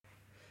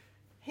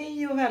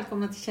Hej och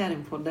välkomna till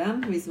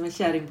Kärringpodden. Vi som är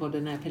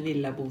Kärringpodden är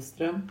Pernilla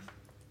Boström,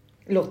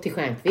 Lottie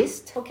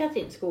Stjernqvist och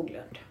Katrin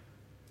Skoglund.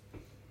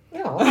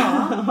 Ja,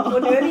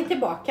 Och nu är vi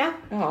tillbaka.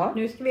 ja.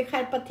 Nu ska vi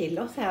skärpa till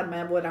oss här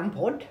med våran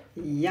podd.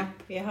 Japp.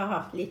 Vi har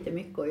haft lite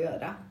mycket att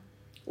göra.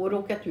 Och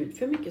råkat ut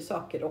för mycket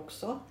saker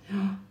också.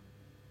 Med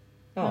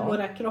Ja.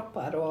 våra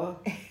kroppar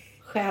och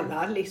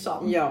själar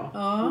liksom. Ja,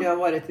 Ja. det har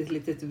varit ett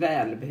litet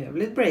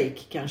välbehövligt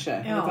break kanske.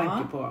 Med Ja.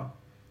 tanke på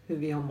hur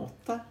vi har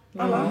mått där.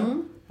 Alla.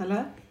 Mm.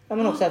 Eller? Ja,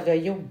 men också att vi har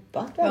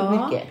jobbat väldigt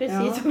Ja, mycket.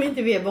 precis Ja. som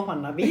inte vi är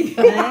vana vid.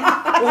 Nej.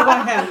 Och vad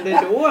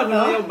händer då när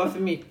man jobbar för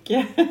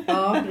mycket?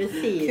 Ja,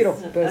 precis.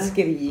 Kroppen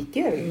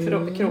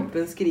skriker.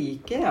 Kroppen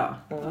skriker, ja.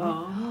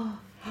 Ja.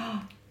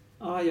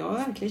 Ja, jag har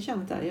verkligen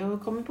känt det. Jag har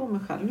kommit på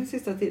mig själv den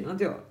sista tiden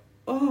att jag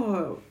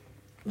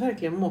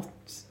verkligen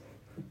mått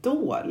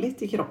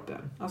dåligt i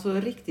kroppen. Alltså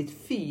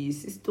riktigt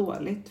fysiskt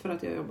dåligt för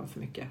att jag jobbar för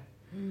mycket.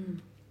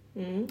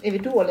 Är vi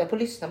dåliga på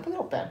att lyssna på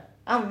kroppen?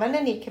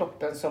 Använder ni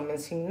kroppen som en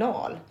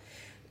signal?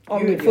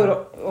 Om, Gud,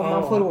 om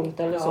man får ont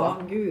eller så. Ja,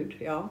 gud,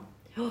 ja.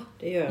 Ja,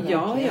 det gör jag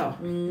Ja, verkligen. ja.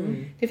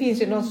 Mm. Det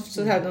finns ju någon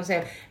så här, de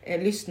säger,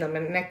 lyssna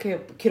men när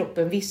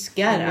kroppen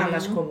viskar,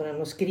 annars kommer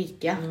den att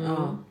skrika.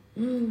 Ja.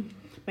 Mm.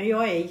 Men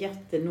jag är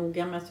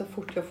jättenoga med så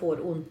fort jag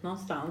får ont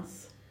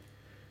någonstans.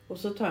 Och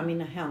så tar jag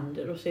mina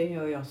händer och så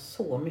gör jag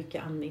så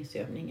mycket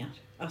andningsövningar.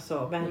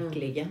 Alltså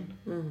verkligen.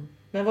 Mm.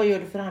 Men vad gör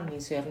du för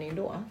andningsövning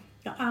då?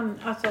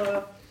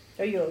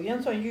 Jag gör ju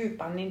en sån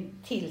djupandning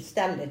till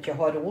stället jag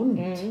har ont.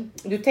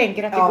 Du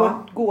tänker att det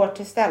Ja. går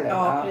till stället?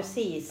 Ja, va?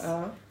 precis.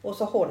 Ja. Och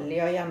så håller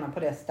jag gärna på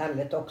det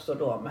stället också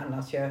då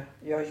medan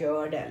jag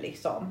gör det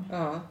liksom.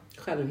 Ja.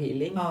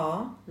 Självhealing.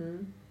 Ja.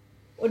 Mm.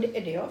 Och det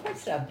är jag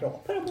faktiskt rätt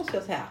bra på det måste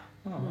jag säga.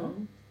 Ja.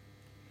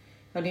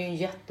 Ja, det är en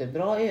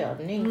jättebra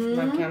övning.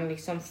 För man kan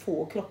liksom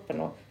få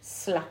kroppen att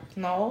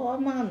slappna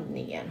av med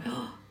andningen.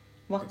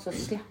 Vara så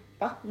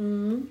släppa.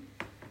 Mm.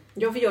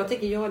 Ja, för jag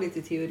tänker jag har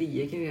lite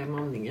teorier kring den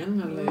med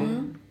andningen.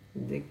 Eller,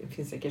 det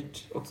finns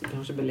säkert också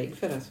kanske belägg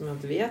för det som jag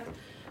inte vet.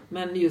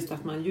 Men just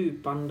att man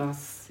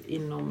djupandas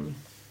inom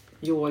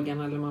yogan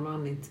eller man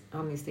har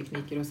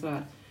andningstekniker och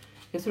sådär.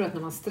 Jag tror att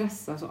när man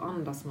stressar så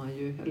andas man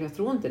ju, eller jag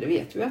tror inte, det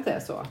vet ju att det är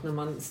så. Att när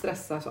man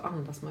stressar så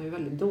andas man ju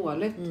väldigt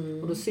dåligt.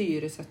 Och då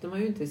syresätter man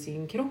ju inte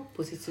sin kropp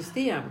och sitt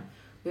system.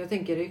 Och jag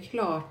tänker det är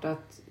klart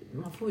att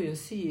man får ju en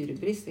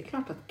syrebrist. Det är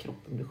klart att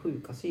kroppen blir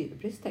sjuk av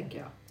syrebrist, tänker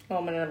jag.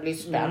 Ja, men den blir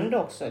spänd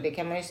också. Det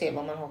kan man ju se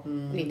vad man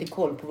har lite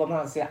koll på. Vad man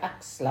har sina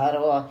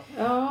axlar och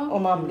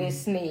om man blir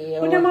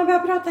sned. Och när man börjar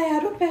prata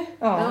här uppe.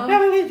 Ja. Ja,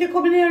 men inte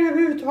kommer ner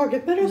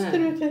överhuvudtaget med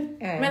rösten Nej. ute.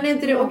 Men är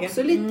inte det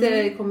också lite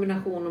i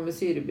kombination med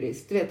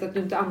syrebrist? Du vet att du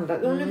inte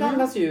andas, om du inte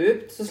andas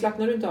djupt så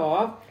slappnar du inte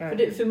av.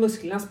 För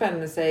musklerna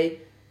spänner sig.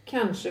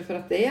 Kanske för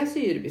att det är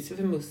syrebrist.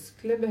 För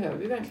muskler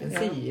behöver ju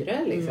verkligen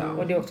syre. Liksom.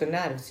 Och det är också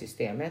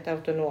nervsystemet,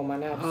 autonoma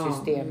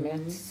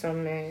nervsystemet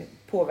som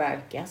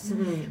påverkas.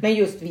 Men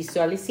just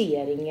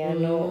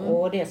visualiseringen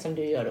och det som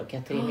du gör då,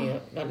 Katrin, är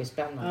väldigt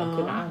spännande att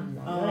kunna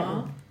använda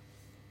det.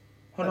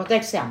 Har du något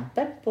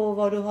exempel på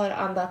vad du har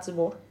andats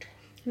bort?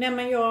 Nej,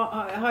 men jag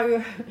har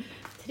ju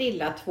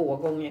trillat 2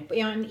 gånger på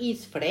en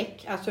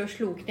isfläck. Alltså jag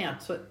slog knät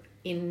så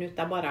in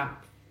utav bara.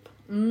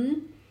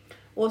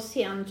 Och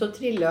sen så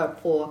trillade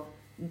jag på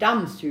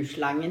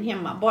dammsurslangen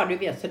hemma. Bara du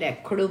vet sådär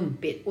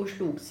klumpigt och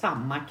slog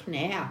samma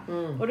knä.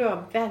 Och det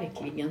har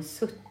verkligen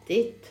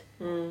suttit.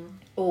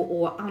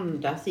 Och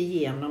andas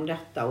igenom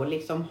detta och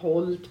liksom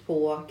hållit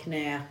på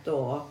knät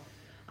och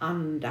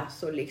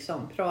andas och liksom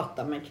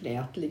prata med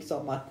knät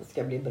liksom att det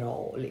ska bli bra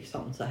och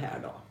liksom så här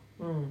då.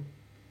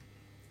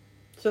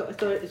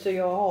 Så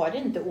jag har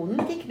inte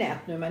ont i knät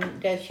nu, men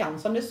det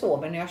känns som det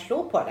sover när jag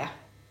slår på det.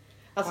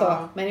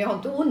 Alltså, men jag har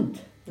inte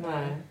ont.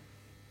 Nej.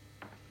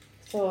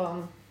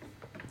 Så,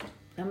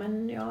 ja,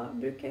 men jag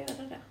brukar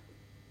göra det.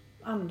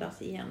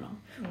 Andas igenom.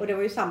 Och det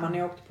var ju samma när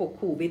jag åkte på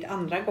covid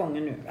andra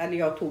gången nu. Eller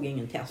jag tog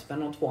ingen test, men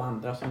de 2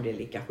 andra som blev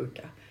lika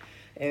sjuka.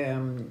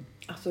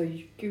 Alltså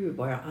gud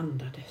vad jag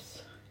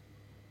andades.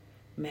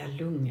 Med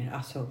lungor,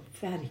 alltså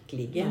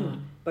verkligen.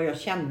 Och jag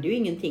kände ju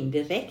ingenting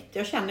direkt.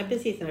 Jag känner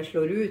precis när det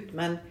slår ut,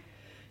 men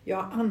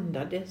jag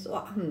andades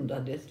och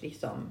andades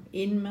liksom.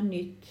 In med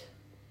nytt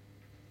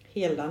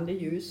helande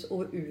ljus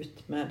och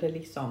ut med det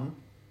liksom.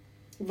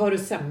 Var du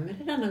sämre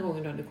denna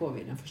gången du hade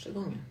covid än första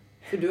gången?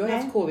 För du har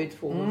haft covid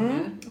 2 gånger.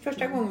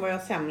 Första gången var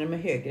jag sämre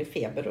med högre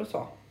feber och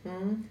så.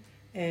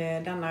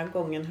 Denna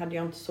gången hade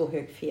jag inte så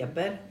hög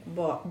feber.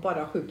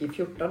 Bara sjuk i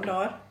 14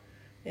 dagar.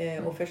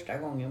 Och första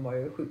gången var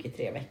jag sjuk i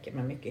 3 veckor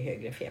med mycket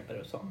högre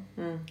feber och så.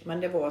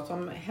 Men det var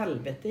som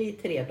helvete i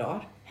 3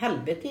 dagar.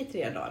 Helvete i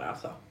 3 dagar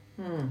alltså.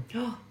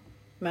 Ja.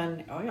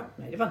 Men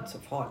nej, det var inte så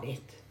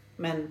farligt.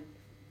 Men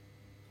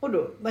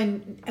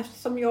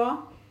eftersom jag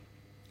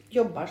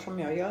jobbar som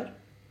jag gör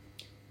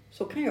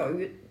så kan jag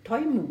ju ta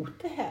emot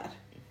det här.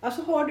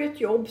 Alltså har du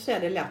ett jobb så är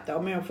det lätt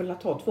om jag får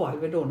ta 2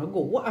 Alvedon och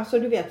gå. Alltså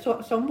du vet,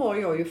 så var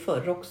jag ju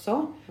förr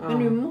också. Men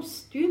nu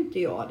måste ju inte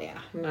jag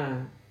det.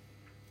 Nej.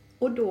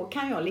 Och då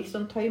kan jag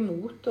liksom ta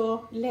emot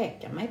och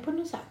läka mig på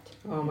något sätt.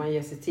 Ja, man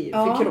ger sig tid.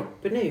 Ja. För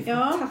kroppen är ju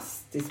Ja.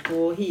 fantastisk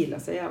på att hila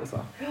sig alltså.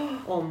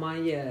 Om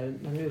man ger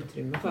den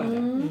utrymme för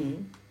det.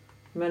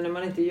 Men när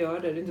man inte gör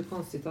det är det inte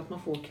konstigt att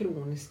man får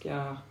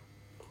kroniska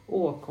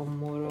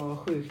åkommor och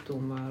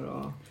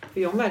sjukdomar.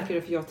 För jag märker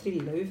det, för jag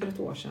trillade ju för ett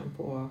år sedan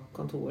på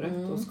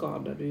kontoret och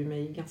skadade ju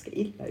mig ganska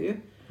illa ju.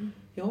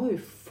 Jag har ju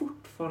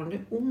fortfarande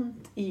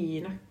ont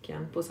i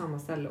nacken på samma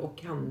ställe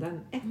och handen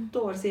 1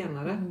 år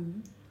senare.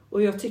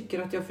 Och jag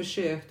tycker att jag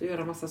försökt att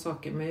göra massa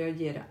saker, men jag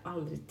ger det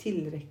aldrig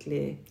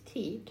tillräcklig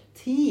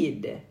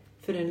tid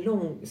för en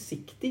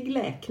långsiktig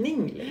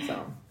läkning liksom.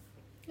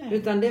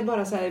 Utan det är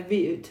bara så här,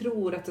 vi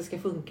tror att det ska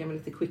funka med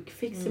lite quick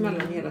fix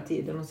emellan hela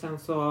tiden och sen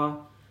så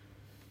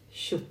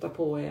kötta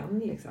på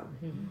igen liksom.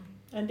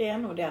 Det är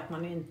nog det att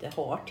man inte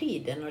har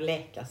tiden att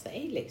läka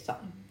sig liksom.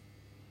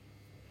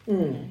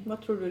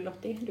 Vad tror du,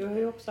 Lottie? Du har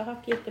ju också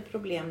haft lite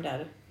problem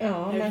där.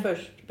 Ja, när du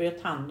först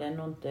bröt handen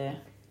och inte...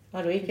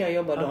 Ja, då gick jag och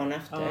jobbade dagen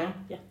efter. Ja,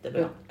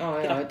 jättebra.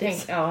 Ja, jag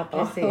tänkte, ja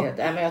precis.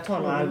 Ja, men jag tar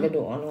några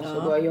Alvedon och så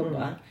går jag och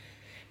jobbar.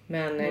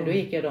 Men då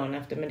gick jag dagen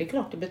efter. Men det är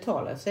klart det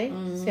betalar sig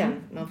sen.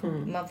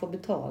 Man får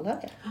betala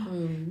det.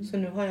 Så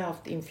nu har jag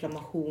haft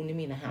inflammation i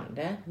mina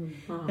händer.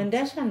 Men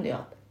där kände jag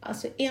att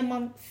alltså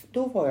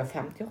då var jag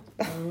 58.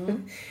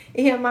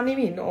 Är man i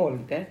min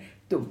ålder,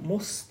 då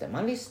måste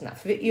man lyssna.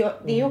 För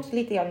det är också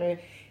lite grann,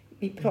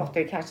 vi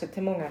pratar kanske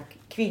till många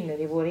kvinnor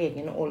i vår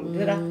egen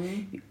ålder. Att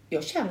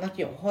jag känner att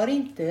jag har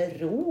inte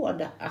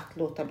råd att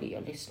låta bli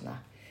att lyssna.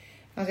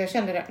 Alltså jag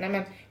kände att, nej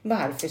men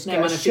varför ska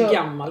man är för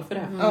gammal för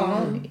det.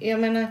 Ja, jag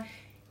menar,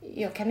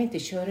 jag kan inte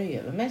köra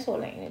över mig så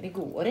länge. Det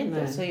går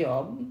inte.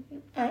 Så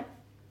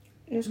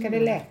nu ska det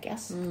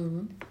läkas.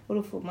 Och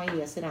då får man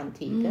ge sig den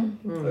tiden.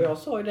 Och jag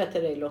sa ju det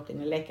till dig, Lottie,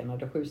 när läkarna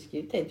hade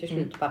sjukskrivit dig till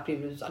slut på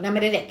april. Du sa, nej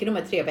men det räcker nog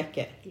med 3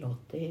 veckor.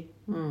 Lottie,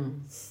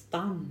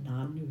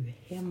 stanna nu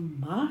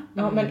hemma.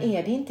 Ja, men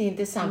är det inte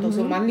intressant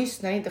också? Man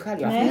lyssnar inte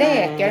själv. Jag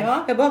läkare,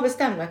 jag bara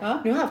bestämmer.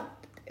 Nu har jag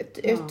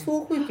haft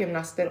 2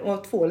 sjukgymnaster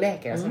och 2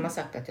 läkare som har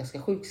sagt att jag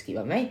ska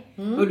sjukskriva mig.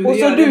 Och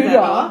så du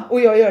då?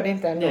 Och jag gör det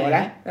inte ändå.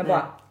 Jag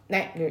bara,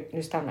 nej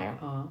nu stannar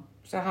jag.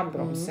 Så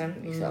handbromsen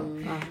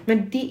liksom.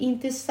 Men det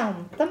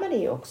intressanta med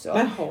det också.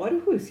 Men har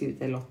du sjukskrivit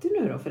dig, Lottie,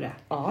 nu då för det?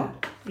 Ja,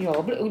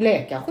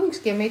 läkaren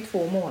sjukskrev mig i 2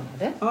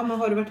 månader. Ja, men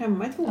har du varit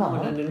hemma i 2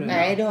 månader nu?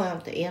 Nej, det har jag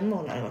inte. 1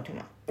 månad har jag varit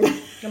hemma.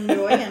 Men du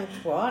har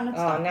en kvar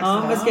nästan.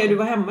 Ja, men ska du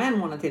vara hemma 1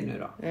 månad till nu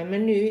då? Nej,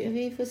 men nu,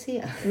 vi får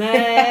se.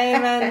 Nej,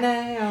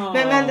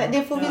 men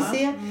det får vi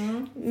se.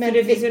 Men för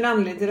det finns ju en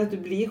anledning till att du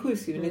blir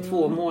sjukskriven i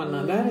 2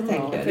 månader,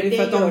 tänker jag. för Det är för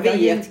det att de gör de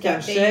vet inte.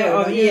 kanske Det gör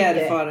av de inte.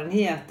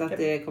 erfarenhet att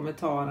det kommer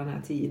ta den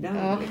här tiden.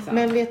 Ja, liksom.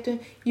 men vet du,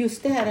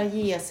 just det här att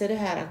ge sig, det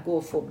här att gå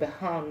och få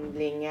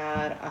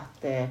behandlingar,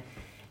 att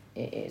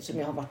som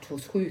jag har varit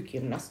hos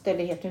sjukgymnast,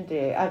 eller heter inte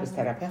det,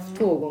 arbetsterapeut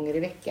 2 gånger i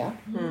veckan.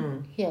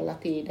 Hela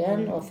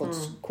tiden. Och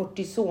fått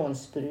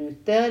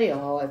kortisonsprutor, jag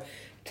har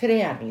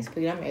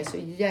träningsprogram, jag är så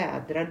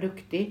jädra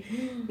duktig.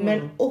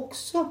 Men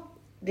också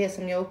det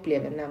som jag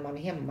upplever när man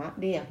är hemma,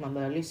 det är att man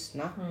börjar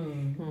lyssna.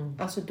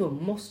 Alltså då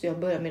måste jag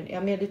börja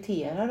jag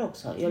mediterar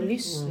också. Jag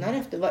lyssnar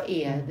efter vad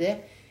är det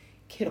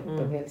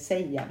kroppen vill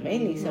säga mig.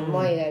 Liksom.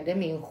 Vad är det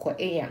min själ,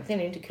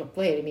 egentligen är det inte kropp,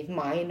 vad är det mitt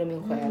mind och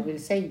min själ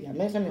vill säga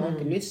mig som jag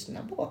inte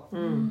lyssnar på.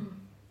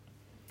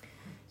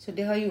 Så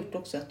det har gjort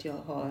också att jag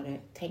har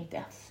tänkt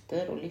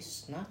efter och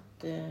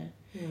lyssnat.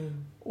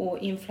 Och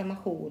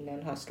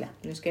inflammationen har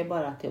släppt. Nu ska jag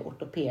bara till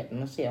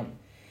ortopeden och se om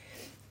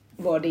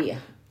vad det är.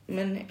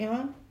 Men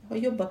jag har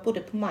jobbat både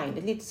på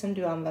mindet, lite som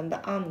du använder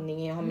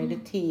andning, jag har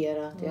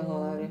mediterat, jag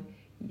har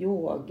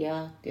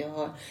yogat, jag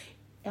har...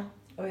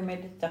 Och i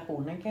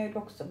meditationen kan ju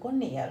också gå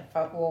ner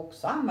och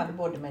också använda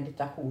både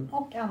meditation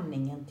och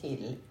andningen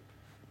till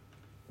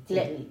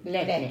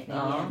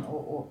läkningen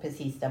och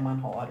precis där man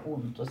har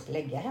ont och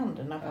lägga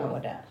händerna på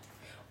där.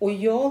 Och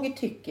jag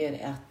tycker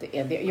att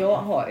jag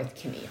har ett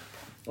knep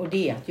och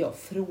det är att jag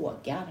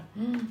frågar.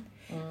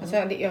 Alltså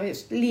jag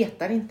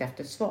letar inte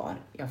efter svar.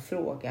 Jag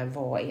frågar,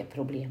 vad är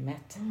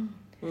problemet?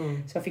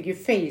 Så jag fick ju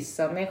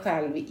facea mig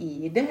själv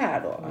i det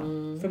här då.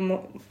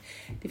 För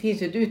det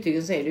finns ju ett uttryck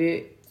som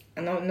säger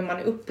när man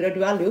är upprörd,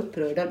 du är aldrig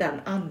upprörd av den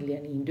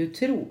anledningen du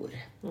tror.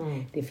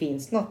 Det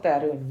finns något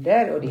där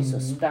under och det är så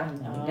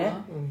spännande.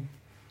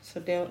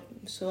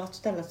 Så att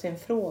ställa sig en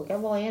fråga,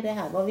 vad är det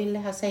här? Vad vill det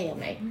här säga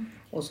mig?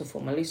 Och så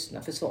får man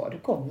lyssna, för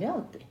svaret kommer ju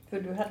alltid.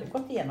 För du hade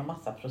gått igenom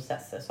massa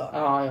processer, sa du.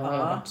 Ja, jag har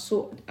varit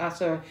så...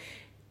 Alltså,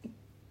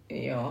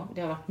 ja,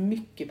 det har varit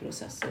mycket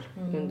processer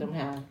under den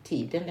här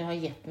tiden. Det har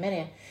gett mig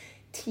det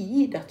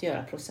tid att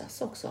göra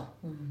process också.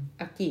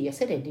 Att ge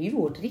sig det är ju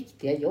vårt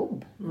riktiga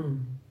jobb.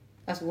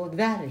 Alltså vårt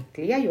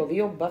verkliga jobb.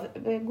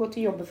 Vi går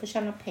till jobbet för att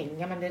tjäna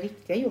pengar, men det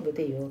riktiga jobbet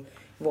är ju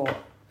att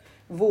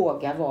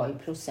våga vara i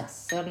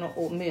processen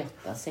och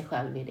möta sig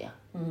själv i det.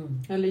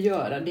 Eller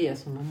göra det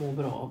som man mår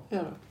bra av att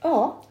göra.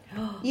 Ja,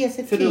 ge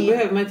sig för tid. Då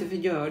behöver man inte, för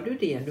gör du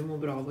det du mår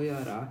bra av att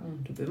göra,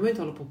 då behöver man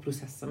inte hålla på och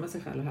processa med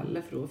sig själv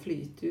heller, för då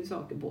flyter ju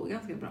saker på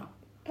ganska bra.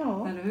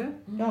 Ja. Eller hur?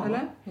 Ja.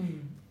 Eller?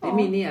 Det är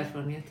min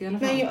erfarenhet i alla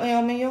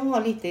fall. Men jag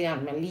har lite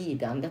grann med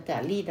lidandet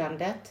där.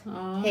 Lidandet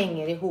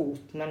hänger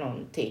ihop med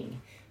någonting.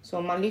 Så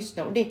om man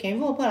lyssnar, och det kan ju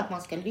vara bara att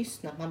man ska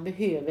lyssna, att man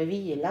behöver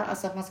vila,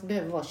 alltså att man ska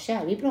behöva vara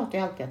kär. Vi pratar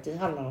ju alltid att det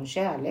handlar om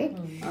kärlek.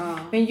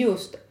 Men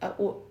just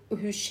och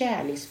hur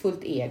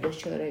kärleksfullt är det att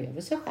köra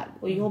över sig själv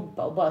och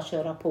jobba och bara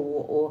köra på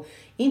och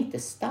inte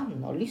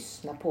stanna och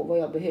lyssna på vad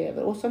jag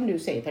behöver. Och som du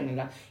säger,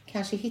 Pernilla,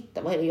 kanske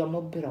hitta vad är det jag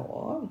mår bra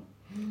av.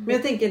 Men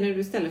jag tänker när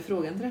du ställer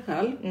frågan till dig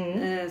själv,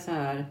 så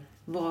här,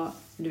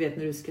 du vet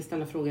när du ska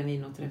ställa frågan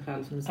inåt till dig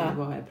själv, som du säger,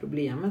 vad är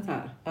problemet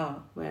här?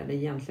 Vad är det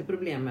egentliga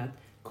problemet?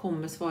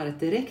 Kommer svaret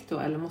direkt då,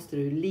 eller måste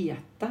du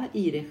leta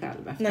i dig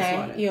själv efter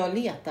svaret? Nej, jag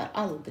letar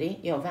aldrig,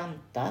 jag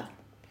väntar.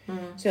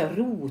 Så jag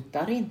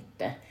rotar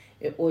inte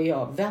och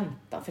jag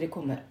väntar, för det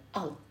kommer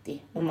alltid.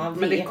 Och man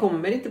Men det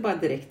kommer inte bara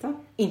direkt då?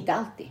 Inte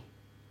alltid.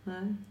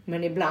 Nej.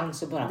 Men ibland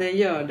så bara... Det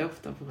gör det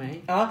ofta på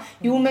mig. Ja,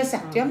 jo, men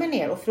sätter jag mig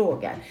ner och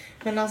frågar.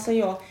 Men alltså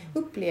jag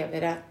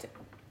upplever att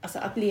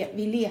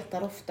vi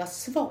letar ofta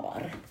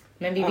svar.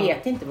 Men vi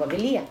vet inte vad vi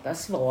letar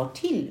svar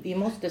till. Vi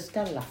måste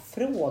ställa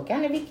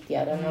frågan är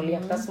viktigare än att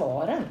leta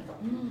svaren.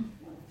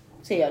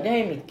 Så det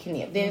är mitt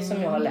knep. Det är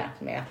som jag har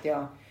lärt mig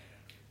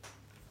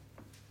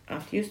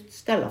att just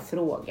ställa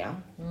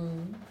frågan.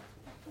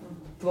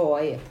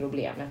 Vad är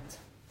problemet?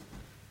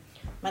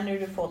 Men när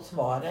du får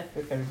svaret,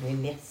 brukar du bli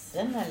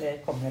ledsen eller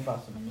kommer det bara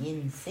som en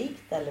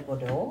insikt eller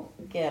både och?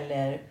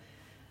 Eller...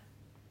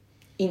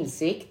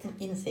 Insikt.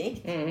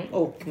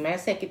 Och med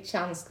säkert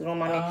känslor. Om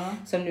man är,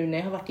 som nu när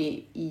jag har varit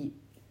i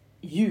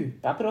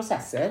djupa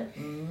processer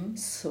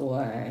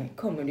så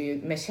kommer det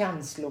ju med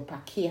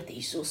känslopaket. Det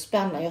är så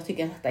spännande. Jag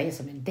tycker att detta är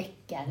som en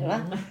deckare.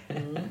 Va?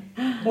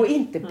 Och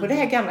inte på det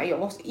här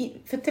gamla.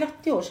 För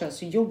 30 år sedan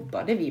så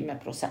jobbade vi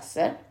med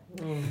processer.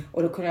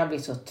 Och då kunde jag bli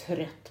så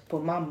trött på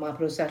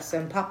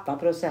mammaprocessen,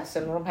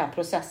 pappaprocessen och de här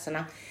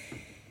processerna.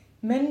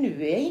 Men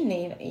nu är jag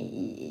inne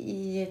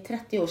i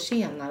 30 år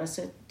senare,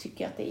 så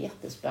tycker jag att det är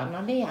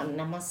jättespännande igen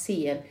när man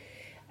ser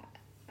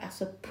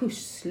alltså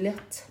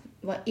pusslet.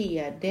 Vad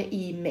är det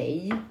i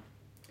mig?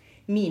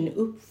 Min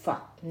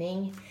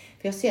uppfattning.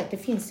 För jag ser att det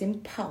finns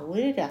en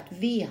power i det, att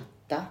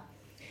veta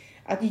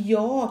att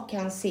jag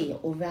kan se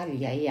och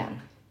välja igen.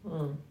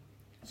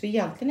 Så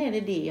egentligen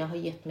är det jag har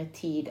gett mig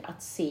tid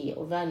att se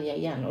och välja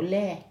igen och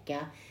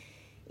läka.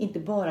 Inte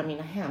bara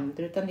mina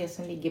händer utan det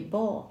som ligger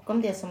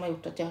bakom, det som har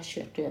gjort att jag har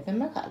kört över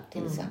mig själv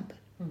till exempel.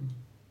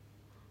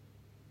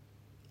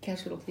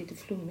 Kanske låter lite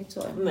flummigt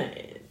så.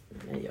 Nej,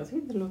 jag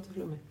tycker inte det låter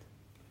flummigt.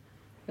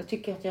 Jag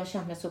tycker att jag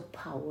känner så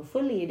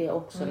powerful i det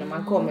också när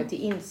man kommer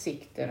till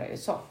insikter och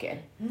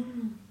saker.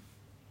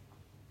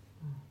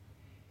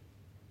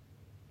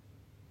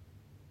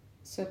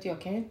 Så att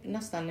jag kan ju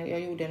nästan, jag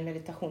gjorde en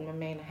meditation med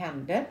mina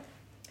händer.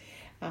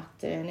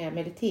 Att när jag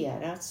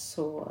mediterar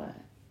så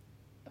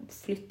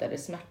flyttade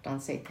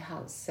smärtan sig till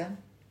halsen.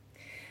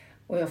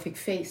 Och jag fick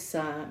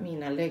fejsa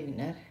mina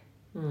lögner.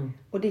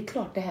 Och det är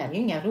klart, det här är ju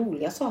inga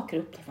roliga saker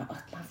att uppleva.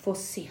 Att man får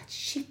se att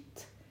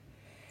shit,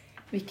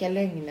 vilka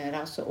lögner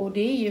alltså. Och det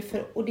är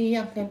ju och det är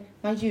egentligen,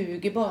 man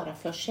ljuger bara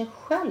för sig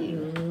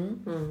själv.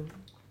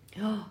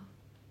 Ja.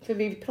 För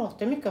vi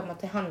pratar mycket om att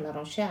det handlar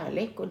om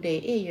kärlek. Och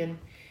det är ju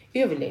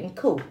en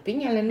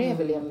coping eller en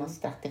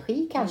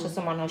överlevnadsstrategi kanske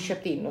som man har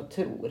köpt in och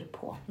tror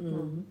på.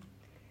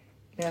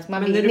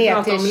 Man men när du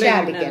pratar om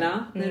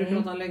lögnerna, när du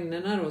pratar om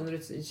lögnerna då, när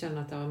du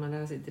känner att det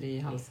här sitter i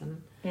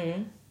halsen.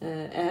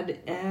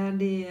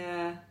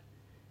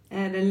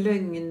 Är det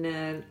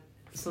lögner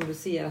som du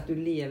ser att du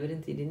lever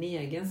inte i din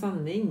egen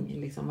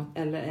sanning? Liksom,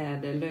 eller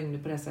är det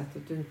lögner på det sättet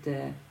att du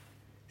inte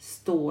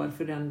står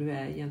för den du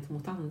är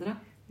gentemot andra?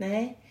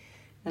 Nej.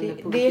 Eller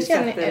på vilket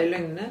sätt är det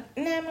lögner?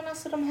 Nej, men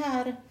alltså de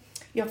här...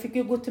 Jag fick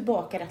ju gå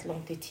tillbaka rätt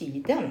långt i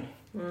tiden.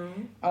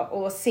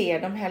 Och se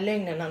de här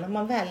lögnerna när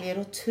man väljer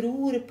och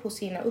tror på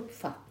sina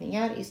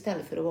uppfattningar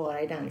istället för att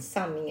vara i den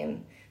sanningen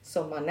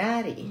som man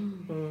är i.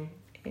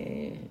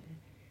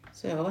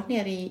 Så jag har varit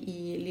nere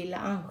i lilla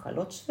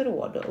Ann-Charlottes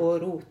förråd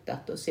och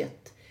rotat och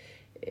sett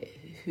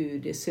hur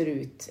det ser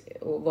ut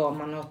och vad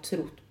man har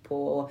trott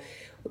på.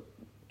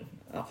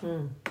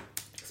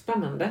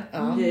 Spännande.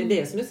 Det är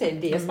det som du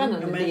säger, det är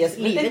spännande. Men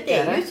det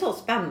är ju så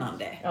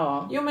spännande.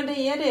 Jo, men det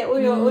är det.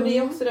 Och det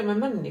är också det med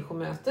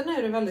människomöten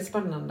är det väldigt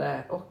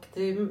spännande. Och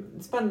det är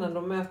spännande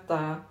att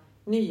möta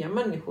nya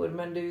människor.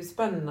 Men det är ju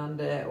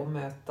spännande att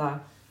möta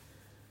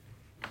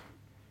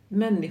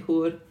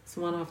människor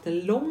som man har haft en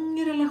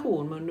lång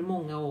relation med under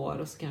många år.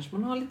 Och så kanske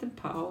man har en liten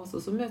paus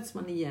och så möts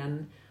man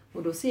igen.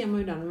 Och då ser man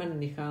ju den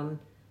människan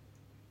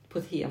på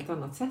ett helt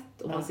annat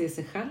sätt. Och man ser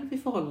sig själv i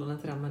förhållande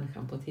till den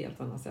människan på ett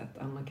helt annat sätt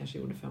än man kanske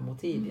gjorde 5 år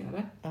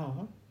tidigare.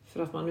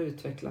 För att man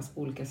utvecklas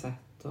på olika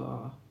sätt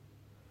och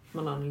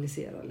man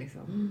analyserar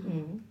liksom.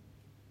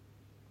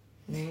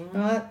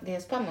 Ja, det är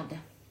spännande.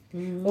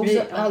 Och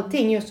så,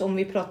 allting just om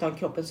vi pratar om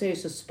kroppen så är det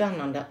så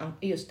spännande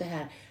just det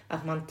här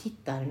att man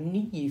tittar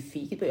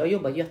nyfiket. Jag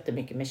jobbar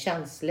jättemycket med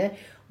känslor.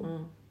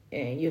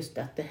 Just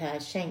att det här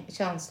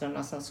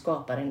känslorna som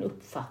skapar en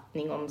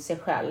uppfattning om sig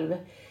själv.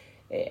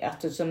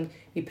 att som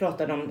vi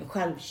pratade om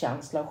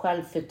självkänsla och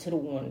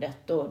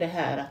självförtroendet och det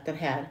här att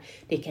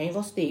det kan ju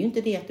vara, det är ju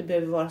inte det att det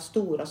behöver vara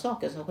stora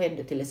saker som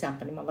skedde till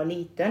exempel när man var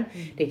liten.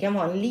 Det kan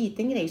vara en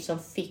liten grej som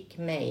fick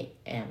mig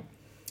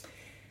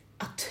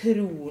att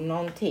tro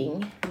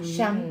någonting,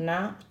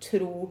 känna,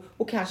 tro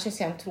och kanske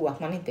sen tro att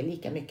man inte är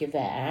lika mycket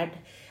värd.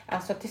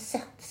 Alltså att det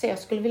sätter sig. Jag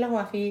skulle vilja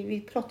ha,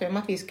 vi pratar om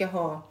att vi ska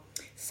ha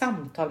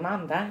samtal med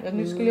andra.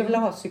 Nu skulle jag vilja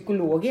ha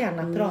psykolog igen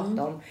att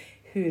prata om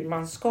hur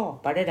man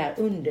skapar det där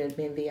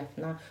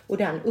undermedvetna och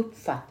den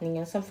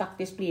uppfattningen som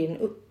faktiskt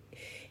blir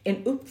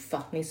en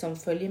uppfattning som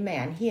följer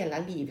med en hela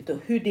livet och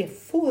hur det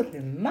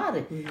formar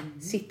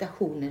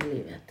situationen i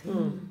livet.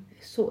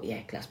 Så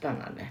jäkla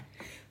spännande.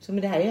 Så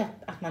med det här är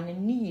att man är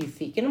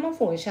nyfiken om man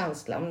får en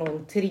känsla om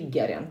någon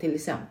triggar en till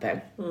exempel.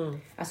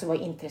 Alltså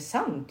vad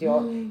intressant.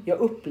 Jag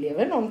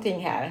upplever någonting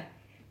här.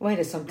 Vad är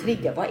det som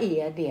triggar? Vad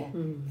är det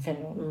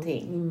för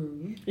någonting?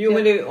 Jo,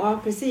 men ja,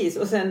 precis.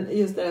 Och sen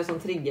just det där som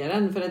triggar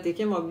en. För att det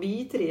kan vara,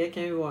 vi tre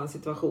kan ju vara en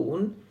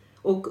situation.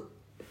 Och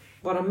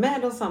vara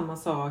med om samma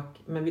sak.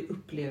 Men vi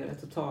upplever det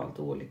totalt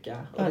olika.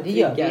 Och det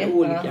triggar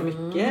olika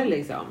mycket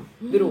liksom.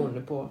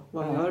 Beroende på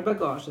vad vi har i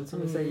bagaget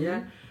som vi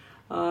säger.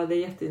 Ja, det är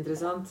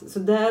jätteintressant. Så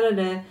där är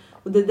det.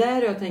 Och det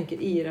där jag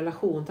tänker i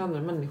relation till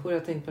andra människor. Jag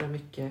har tänkt på det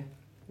mycket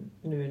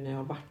nu när jag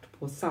har varit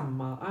på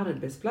samma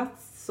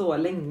arbetsplats så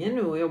länge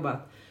nu och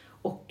jobbat.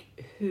 Och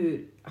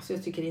hur, alltså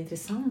jag tycker det är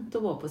intressant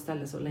att vara på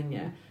stället så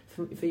länge.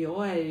 För jag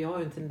har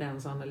ju en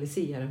tendens att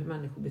analysera hur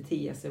människor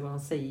beter sig, vad de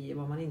säger,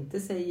 vad man inte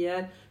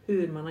säger,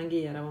 hur man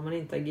agerar, vad man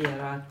inte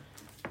agerar.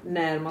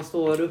 När man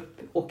står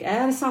upp och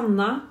är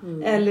sanna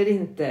eller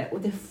inte.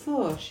 Och det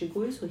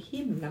försiggår ju så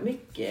himla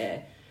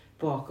mycket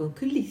bakom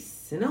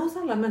kulisserna hos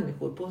alla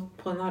människor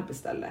på en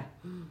arbetsställe.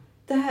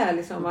 Det här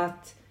liksom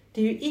att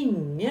det är ju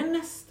ingen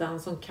nästan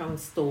som kan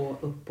stå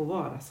upp och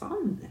vara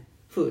sann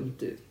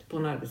fullt ut på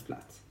en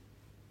arbetsplats.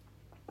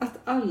 Att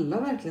alla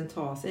verkligen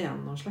tar sig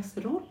an någon slags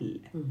roll.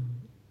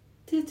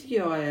 Det tycker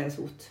jag är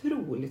så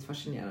otroligt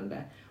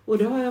fascinerande. Och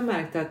då har jag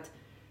märkt att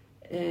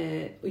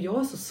och jag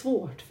är så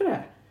svårt för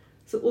det.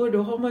 Och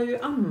då har man ju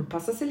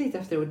anpassat sig lite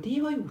efter det. Och det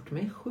har gjort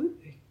mig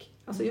sjuk.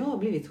 Alltså jag har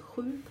blivit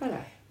sjuk för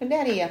det. Men det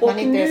är att man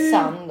inte är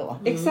sann då.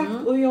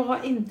 Exakt, och jag har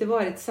inte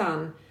varit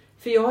sann.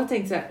 För jag har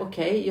tänkt så här,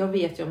 okej, jag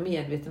vet, jag är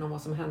medveten om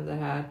vad som händer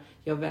här.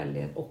 Jag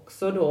väljer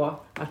också då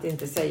att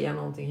inte säga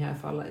någonting här,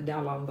 för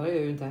alla andra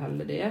gör ju inte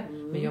heller det.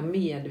 Men jag är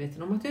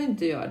medveten om att jag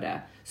inte gör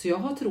det. Så jag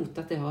har trott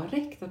att det har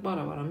räckt att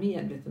bara vara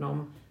medveten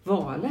om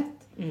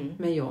valet.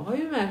 Men jag har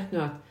ju märkt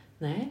nu att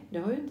nej, det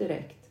har ju inte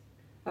räckt.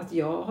 Att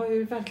jag har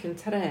ju verkligen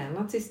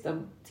tränat sista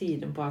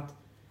tiden på att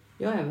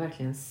jag är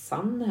verkligen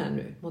sann här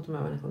nu mot de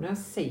här människorna. Jag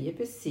säger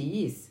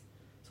precis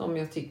som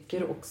jag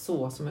tycker och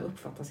så som jag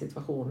uppfattar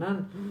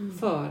situationen.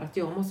 För att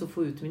jag måste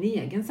få ut min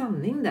egen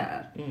sanning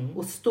där.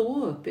 Och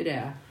stå upp i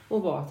det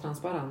och vara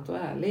transparent och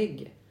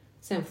ärlig.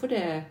 Sen får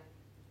det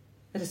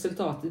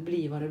resultatet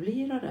bli vad det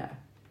blir av det.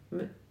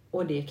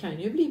 Och det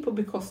kan ju bli på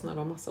bekostnad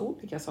av massa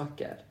olika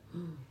saker.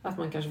 Att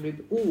man kanske blir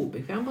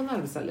obekväm på en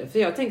arbetsställe. För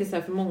jag tänker så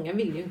här, för många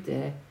vill ju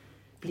inte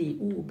bli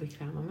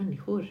obekväma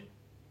människor.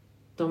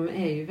 De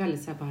är ju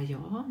väldigt så här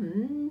bara,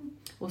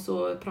 och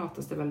så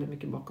pratas det väldigt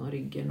mycket bakom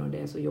ryggen och det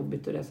är så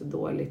jobbigt och det är så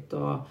dåligt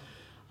och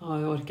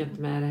jag orkar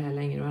inte med det här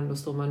längre och ändå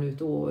står man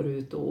ut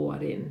och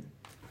år in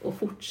och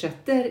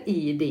fortsätter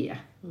i det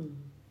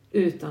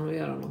utan att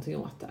göra någonting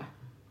åt det.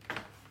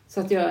 Så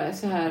att jag är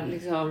så här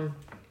liksom,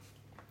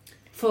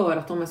 för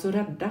att de är så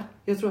rädda.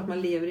 Jag tror att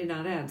man lever i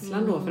den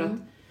rädslan då, för att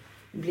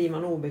blir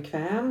man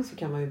obekväm så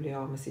kan man ju bli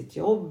av med sitt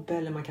jobb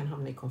eller man kan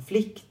hamna i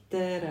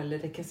konflikter eller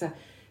det kan säga.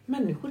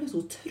 Människor är så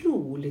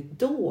otroligt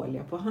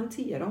dåliga på att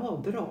hantera och ha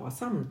bra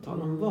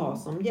samtal om vad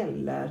som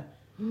gäller.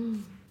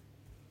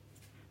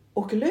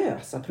 Och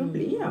lösa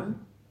problem.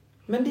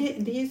 Men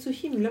det är så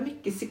himla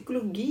mycket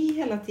psykologi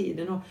hela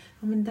tiden. Och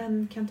men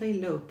den kan ta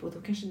illa upp och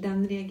då kanske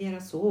den reagerar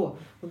så.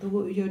 Och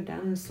då gör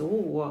den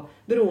så.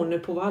 Beroende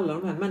på vad alla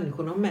de här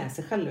människorna har med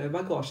sig själva i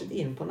bagaget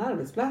in på en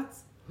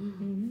arbetsplats.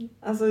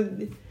 Alltså,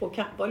 på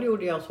Kappahl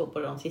gjorde jag så på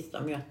de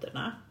sista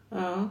mötena.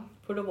 Ja.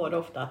 För då var det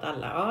ofta att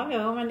alla,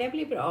 ja men det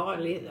blir bra.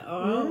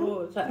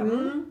 Och, så här,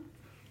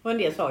 och en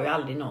del sa ju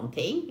aldrig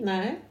någonting.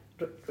 Nej.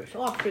 Då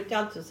avslutade jag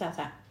alltid så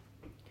här.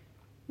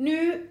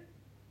 Nu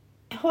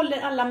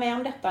håller alla med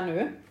om detta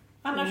nu.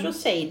 Annars så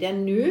säg det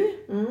nu.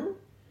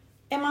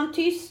 Är man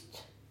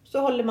tyst så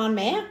håller man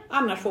med.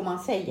 Annars får man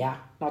säga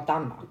något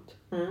annat.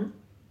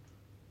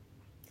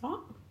 Ja.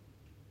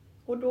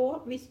 Och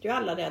då visste ju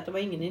alla det att det var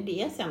ingen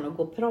idé sen att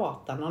gå och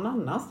prata någon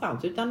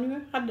annanstans. Utan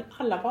nu hade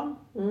alla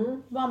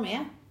var med.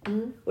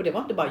 Och det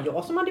var inte bara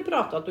jag som hade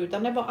pratat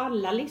utan det var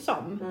alla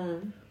liksom.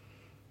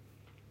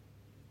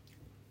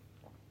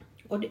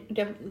 Och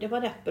det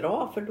var rätt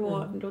bra för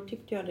då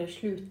tyckte jag det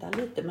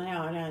slutade lite.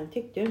 Men det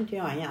tyckte inte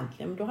jag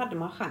egentligen. Men då hade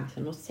man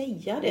chansen att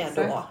säga det.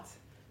 Exakt. Då.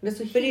 Det är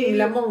så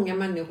himla många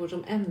människor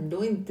som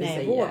ändå inte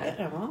säger.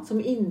 Vågar, ja.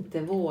 Som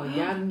inte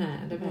vågar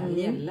när det väl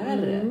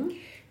gäller.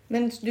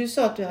 Men du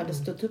sa att du hade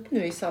stått upp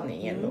nu i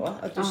sanningen då.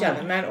 Att du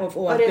känner, men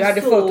och att det du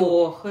hade så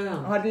fått...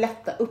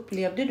 skönt.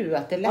 Upplevde du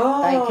att det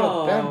lättade i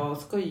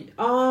kroppen?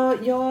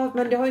 Ja,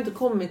 men det har ju inte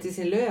kommit till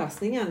sin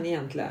lösning än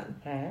egentligen.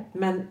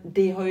 Men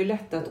det har ju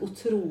lättat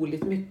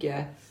otroligt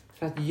mycket.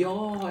 För att jag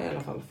har i alla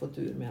fall fått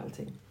ur med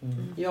allting.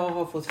 Jag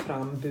har fått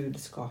fram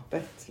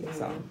budskapet.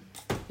 Liksom.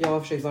 Jag har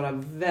försökt vara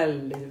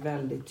väldigt,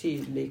 väldigt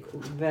tydlig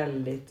och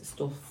väldigt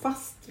stå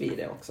fast vid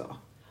det också.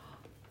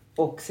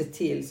 Och se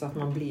till så att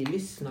man blir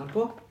lyssnad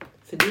på.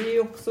 För det är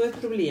ju också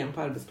ett problem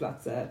på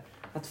arbetsplatser.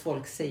 Att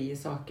folk säger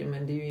saker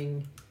men det är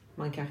ju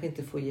man kanske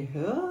inte får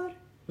gehör.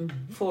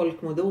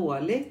 Folk mår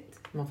dåligt.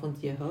 Man får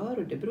inte gehör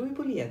och det beror ju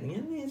på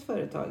ledningen i ett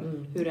företag.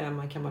 Hur är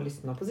man, kan man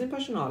lyssna på sin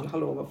personal?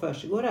 Hallå, vad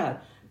försiggår här?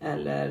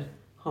 Eller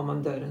har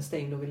man dörren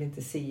stängd och vill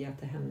inte se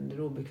att det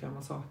händer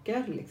obekväma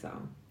saker liksom.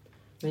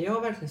 Men jag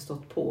har verkligen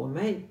stått på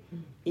mig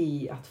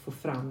i att få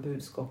fram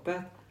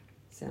budskapet.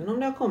 Sen om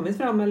det har kommit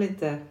fram eller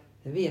inte,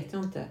 det vet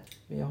jag inte.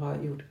 Men jag har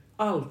gjort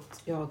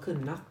allt jag har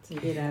kunnat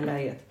i det här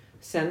läget.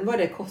 Sen vad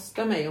det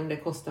kostar mig, om det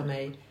kostar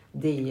mig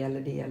det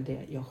eller det eller det.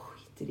 Jag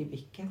skiter i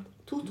vilket.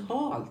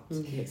 Totalt.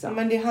 Liksom.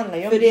 Men det handlar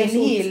ju om för det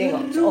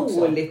är så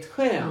otroligt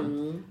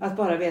skönt att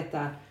bara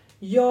veta.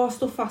 Jag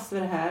står fast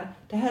vid det här.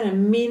 Det här är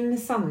min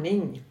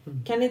sanning.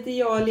 Kan inte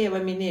jag leva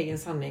i min egen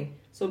sanning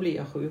så blir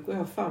jag sjuk. Och jag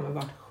har fan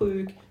varit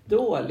sjuk,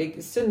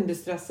 dålig,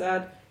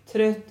 sönderstressad,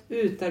 trött,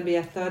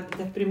 utarbetad,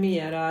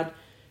 deprimerad.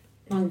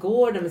 Man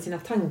går där med sina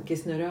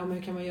tankesnurror. Ja, men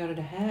hur kan man göra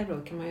det här då?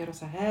 Kan man göra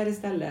så här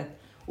istället?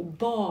 Och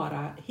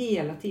bara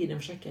hela tiden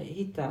försöka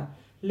hitta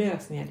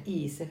lösningar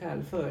i sig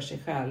själv, för sig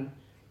själv.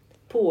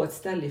 På ett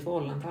ställe i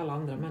förhållande till alla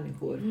andra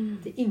människor.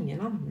 Det är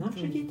ingen annan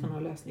försöker hitta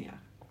några lösningar.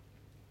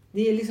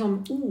 Det är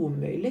liksom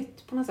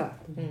omöjligt på något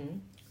sätt.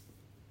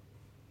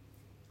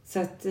 Så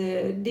att,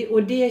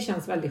 det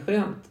känns väldigt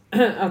skönt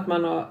att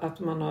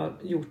man har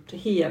gjort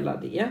hela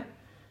det.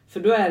 För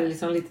då är det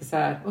liksom lite så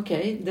här,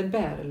 okej, det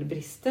bär eller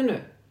brister nu.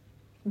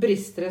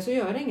 Brister det så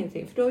gör det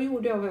ingenting. För då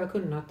gjorde jag vad jag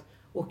kunnat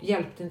och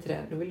hjälpte inte det,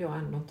 då vill jag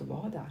ändå inte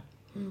vara där.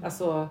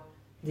 Alltså,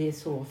 det är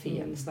så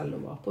fel ställe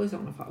att vara på i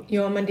sådana fall.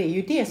 Ja, men det är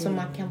ju det som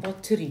man kan vara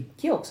trygg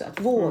i också.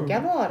 Att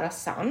våga vara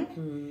sann.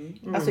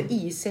 Alltså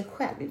i sig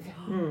själv.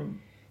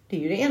 Det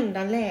är ju det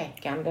enda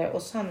läkande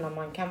och sanna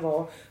man kan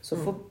vara. Så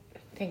får,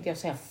 tänkte jag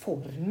säga,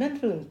 formen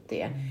runt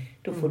det.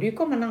 Då får det ju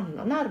komma en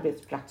annan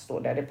arbetsplats då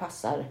där det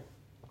passar.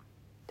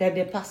 Där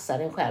det passar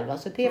en själv.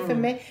 Alltså det är för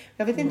mig,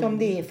 jag vet inte om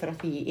det är för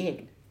att vi är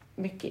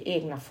mycket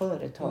egna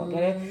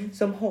företagare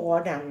som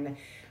har den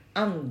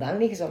andan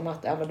liksom att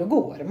ja, men då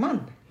går man.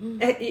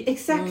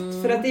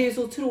 Exakt, för att det är ju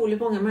så otroligt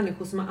många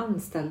människor som är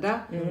anställda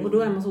och då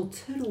är man så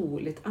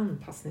otroligt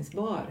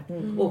anpassningsbar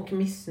och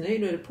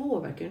missnöjd och det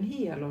påverkar en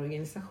hel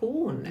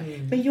organisation.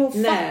 Men jag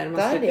när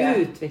man ska det.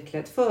 Utveckla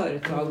ett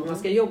företag och man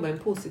ska jobba i en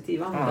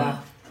positiv anda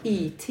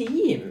i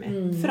team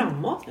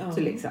framåt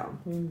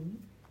liksom.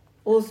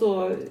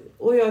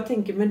 Och jag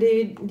tänker, men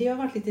det har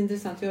varit lite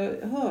intressant. Jag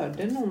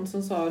hörde någon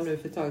som sa nu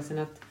för ett tag sedan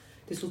att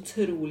det är så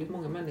otroligt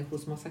många människor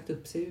som har sagt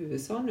upp sig i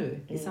USA nu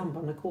i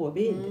samband med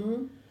covid.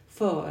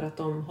 För att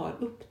de har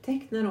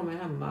upptäckt när de är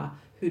hemma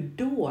hur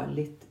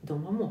dåligt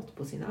de har mått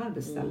på sina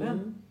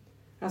arbetsställen.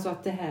 Alltså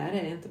att det här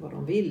är inte vad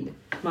de vill.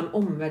 Man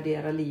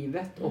omvärderar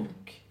livet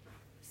och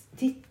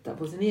tittar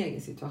på sin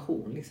egen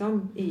situation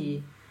liksom,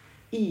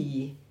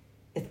 i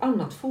ett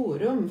annat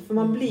forum. För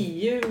man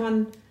blir ju...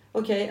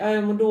 Okej,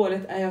 jag mår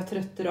dåligt, är jag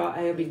trött idag,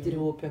 är jag biter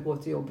ihop, jag går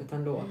till jobbet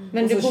ändå.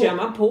 Men och så kör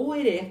man på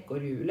i det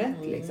ekorrhjulet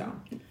liksom.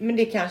 Men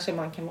det kanske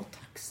man kan vara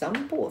tacksam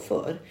på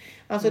för.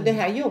 Alltså det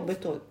här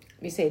jobbet då,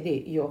 vi säger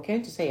det, jag kan ju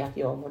inte säga att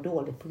jag mår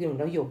dåligt på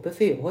grund av jobbet,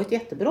 för jag har ett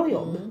jättebra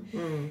jobb.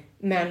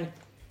 Men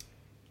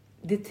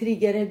det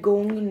triggar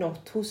igång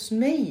något hos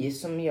mig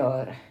som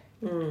gör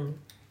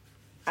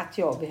att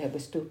jag behöver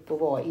stå upp och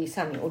vara i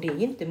sanning. Och det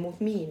är inte mot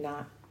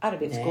mina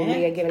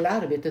arbetskollegor eller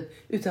arbetet,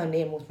 utan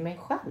det är mot mig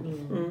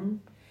själv.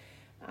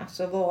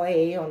 Alltså var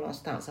är jag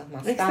någonstans? Att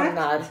man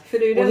stannar. Exakt, för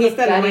det är ju det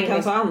stället man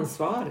kan ta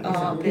ansvar. Liksom.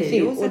 Ja,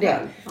 precis.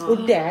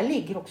 Och där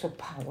ligger också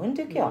power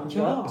tycker jag.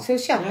 Så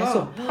jag känner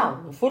så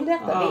powerful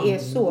detta. Det är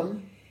så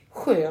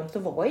skönt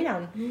att vara i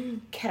den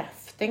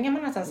kraften kan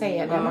man nästan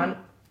säga. Där man,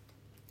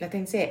 jag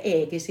tänkte säga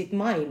äger sitt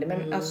mind.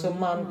 Men alltså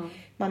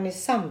man är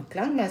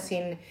samklang med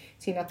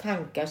sina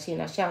tankar,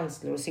 sina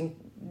känslor och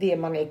det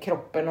man är i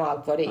kroppen och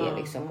allt vad det är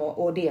liksom,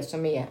 och det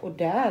som är och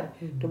där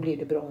då blir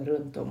det bra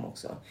runt om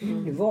också.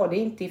 Nu var det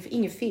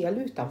inget fel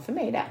utanför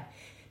mig där.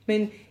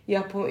 Men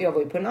jag var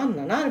ju på en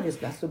annan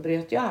arbetsplats och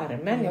bröt jag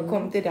armen. Jag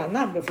kom till den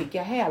armen och fick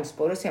jag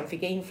hälspår och sen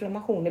fick jag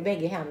inflammation i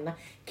bägge händerna.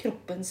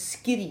 Kroppen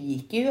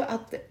skriker ju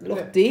att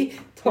Lottie,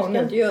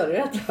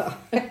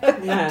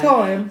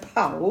 ta en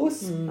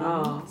paus.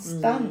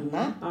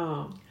 Stanna.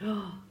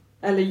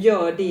 Eller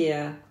gör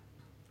det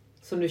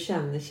som du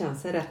känner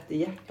känns rätt i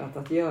hjärtat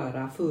att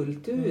göra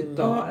fullt ut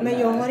då, ja, men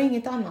jag har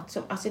inget annat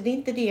som, alltså det är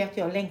inte det att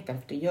jag längtar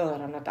efter att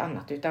göra något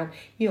annat, utan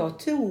jag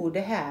tror det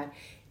här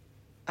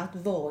att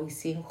vara i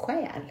sin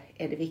själ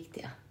är det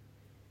viktiga.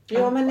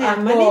 Ja, men är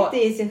man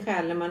inte i sin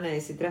själ när man är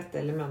i sitt rätta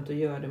element och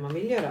gör det man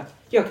vill göra.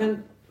 Jag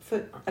kan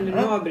eller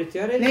nu avbryter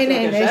jag det lite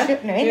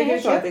kanske. Jag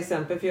kan ta ett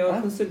exempel, för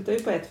jag konsultar ju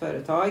på ett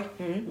företag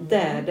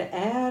där det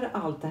är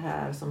allt det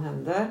här som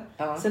händer.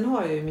 Sen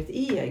har jag ju mitt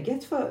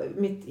eget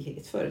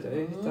företag,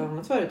 ett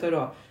annat företag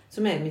då,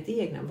 som är mitt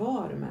egna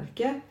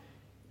varumärke.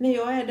 När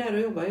jag är där och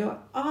jobbar, jag är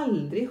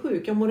aldrig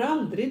sjuk, jag mår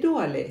aldrig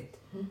dåligt.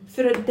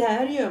 För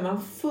där gör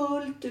man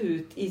fullt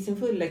ut i sin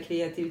fulla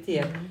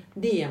kreativitet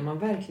det man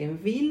verkligen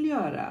vill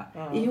göra.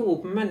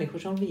 Ihop med människor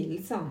som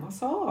vill samma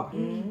sak.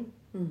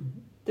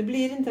 Det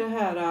blir inte det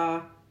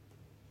här...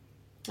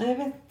 Jag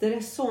vet inte, det är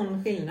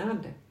sån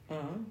skillnad.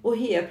 Och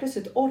helt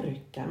plötsligt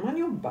orkar man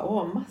jobba och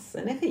ha massa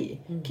energi.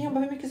 Kan jobba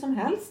hur mycket som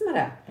helst med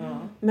det.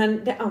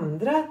 Men det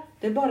andra,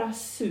 det bara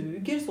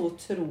suger så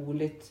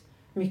otroligt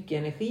mycket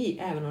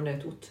energi, även om det är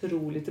ett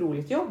otroligt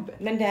roligt jobb.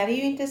 Men där är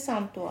ju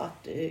intressant då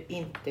att du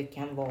inte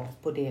kan vara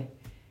på det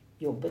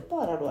jobbet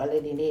bara då,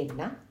 eller din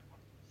egna.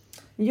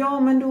 Ja,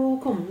 men då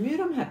kommer ju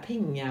de här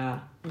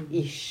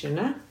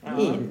penga-ischerna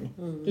in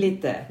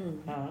lite.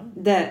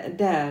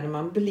 Där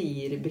man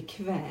blir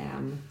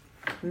bekväm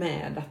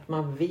med att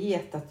man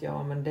vet att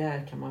men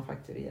där kan man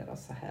fakturera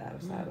så här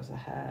och så här och så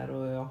här,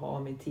 och jag har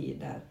min tid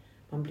där.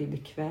 Man blir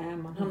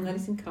bekväm, man hamnar i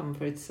sin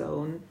comfort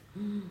zone.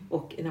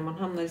 Och när man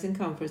hamnar i sin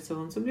comfort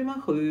zone så blir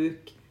man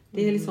sjuk.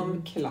 Det är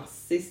liksom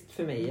klassiskt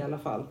för mig i alla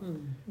fall.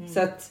 Så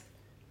att,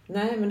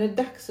 nej, men det är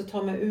dags att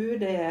ta mig ur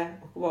det.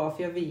 För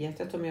jag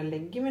vet att om jag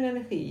lägger min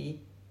energi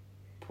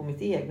på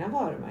mitt egna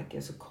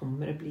varumärke så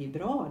kommer det bli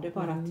bra. Det är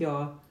bara att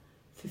jag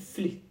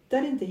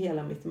förflyttar inte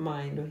hela mitt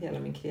mind och hela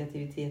min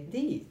kreativitet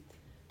dit.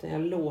 Utan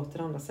jag låter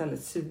andra celler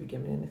suga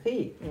min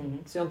energi.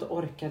 Så jag inte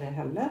orkar det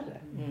heller.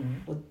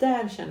 Och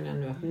där känner jag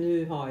nu att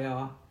nu har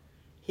jag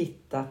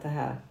hittat det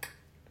här.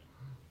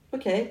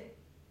 Okej.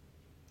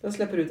 Jag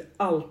släpper ut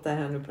allt det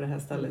här nu på det här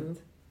stället.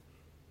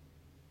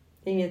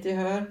 Inget jag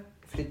hör.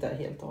 Flyttar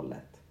helt och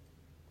hållet.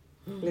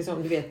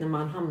 Liksom, du vet när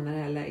man hamnar i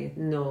det här läget.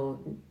 No,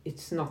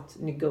 it's not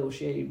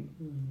negotiable.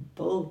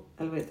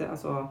 Eller vad heter det?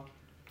 Alltså,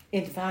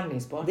 inte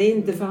förhandlingsbart. Det är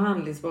inte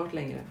förhandlingsbart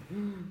längre.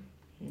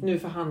 Nu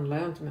förhandlar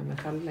jag inte med mig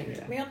själv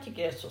längre. Men jag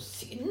tycker det är så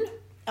synd.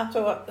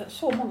 Alltså,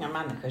 så många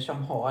människor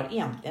som har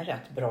egentligen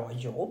rätt bra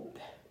jobb.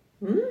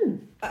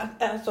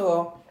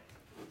 Alltså,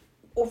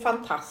 och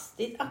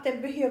fantastiskt att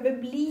det behöver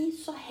bli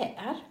så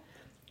här.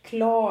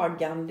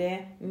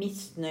 Klagande,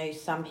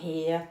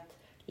 missnöjsamhet,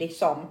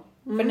 liksom.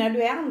 För när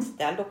du är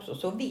anställd också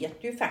så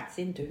vet du ju faktiskt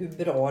inte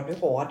hur bra du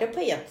har det på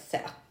ett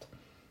sätt.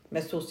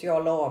 Med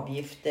sociala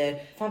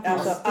avgifter.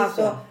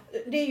 Alltså,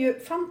 det är ju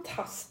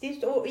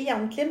fantastiskt. Och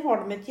egentligen har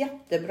de ett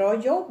jättebra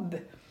jobb.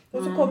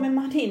 Och så kommer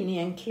man in i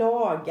en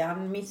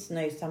klagan,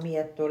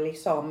 missnöjsamhet och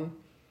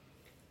liksom...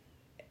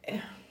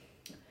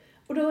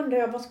 Och då undrar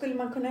jag, vad skulle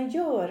man kunna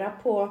göra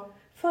på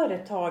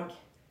företag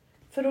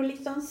för att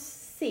liksom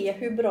se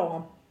hur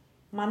bra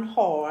man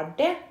har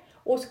det?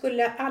 Och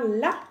skulle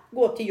alla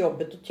gå till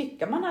jobbet och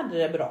tycka man hade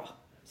det bra?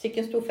 Så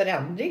vilken stor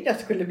förändring det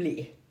skulle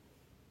bli,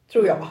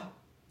 tror jag.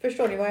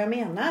 Förstår ni vad jag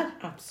menar?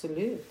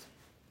 Absolut.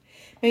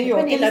 Men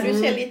Pernilla, du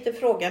ser lite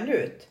frågande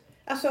ut.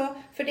 Alltså,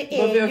 för det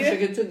är jag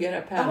försöker tugga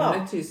det här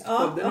med tyst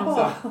podden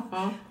också.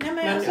 Nej,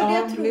 men alltså,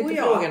 det tror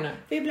jag.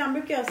 För ibland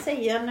brukar jag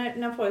säga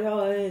när folk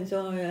har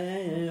så...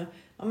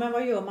 men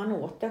vad gör man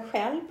åt det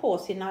själv på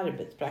sin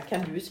arbetsplats?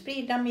 Kan du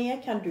sprida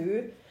mer? Kan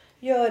du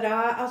göra...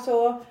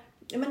 Alltså,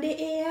 men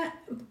det är...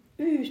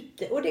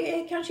 ute. Och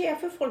det kanske är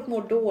för folk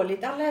mår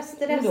dåligt. Alla är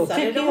stressade. Då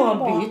tycker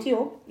jag byt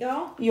jobb.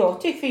 Ja.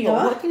 Jag tycker jag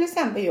har till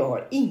exempel, jag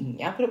har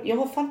inga problem. Jag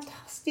har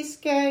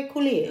fantastiska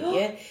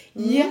kollegor.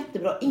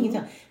 Jättebra.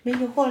 Inget.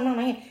 Men jag har en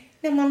annan grej.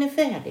 När man är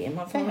färdig är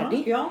man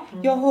färdig.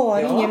 Jag har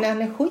ingen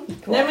energi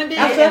kvar. Nej, men det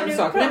är en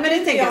sak. Nej, men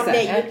det tänker jag så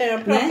här. Utan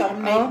jag pratar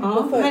om mig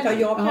på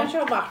företag. Jag kanske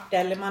har varit,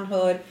 eller man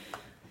hör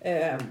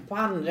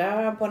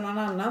på någon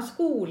annan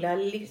skola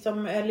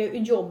eller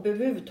jobb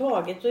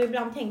överhuvudtaget. Så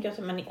ibland tänker jag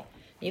så, men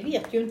ni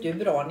vet ju inte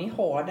hur bra ni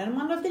har det när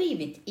man har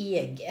drivit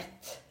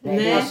eget.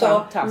 Nej,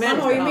 alltså, man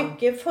har ju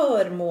mycket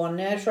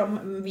förmåner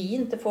som vi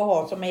inte får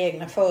ha som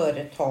egna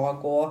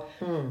företag och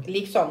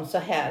liksom så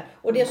här.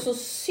 Och det är så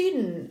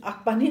synd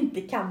att man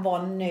inte kan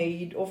vara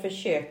nöjd och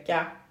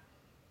försöka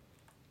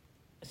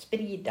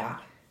sprida.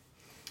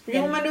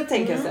 Jo, men då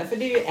tänker jag så här, för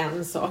det är ju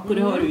en sak och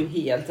det har du ju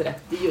helt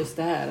rätt i, just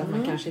det här att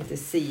man kanske inte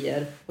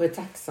ser och är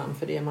tacksam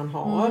för det man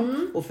har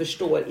och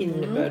förstår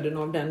innebörden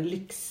av den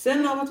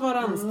lyxen av att vara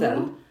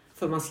anställd.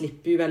 För man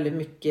slipper ju väldigt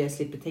mycket,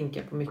 slipper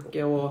tänka på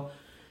mycket och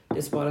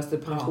det sparas till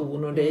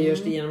pension och det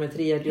görs det genom ett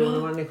tredje och när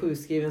man är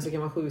sjukskriven så kan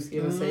man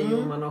sjukskriva sig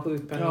och man har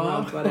sjukpenning och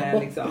allt vad det är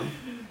liksom.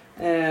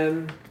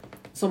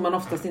 Som man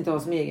oftast inte har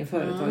som egen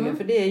företagare.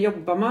 För det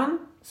jobbar man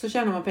så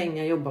tjänar man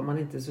pengar, jobbar man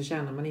inte så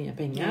tjänar man inga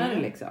pengar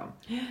liksom.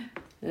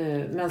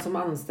 Men som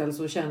anställd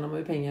så tjänar man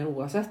ju pengar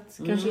oavsett,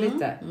 kanske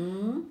lite.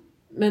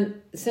 Men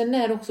sen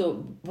är det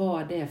också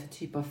vad det är för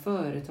typ av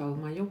företag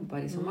man jobbar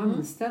i som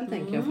anställd,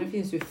 tänker jag. För det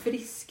finns ju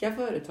friska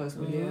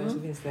företagsmiljöer, så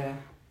finns det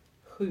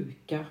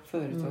sjuka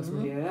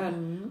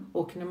företagsmiljöer.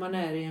 Och när man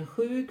är i en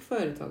sjuk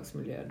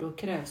företagsmiljö, då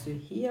krävs ju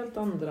helt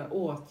andra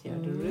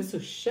åtgärder och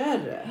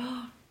resurser.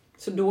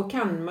 Så då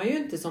kan man ju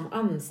inte som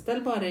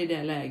anställd bara i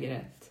det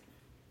läget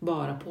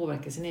bara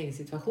påverka sin egen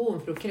situation.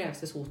 För då krävs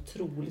det så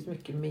otroligt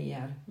mycket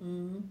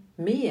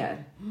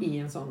mer i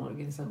en sån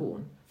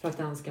organisation. För att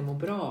den ska må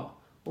bra.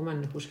 Och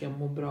människor ska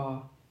må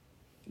bra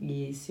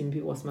i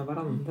symbios med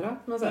varandra.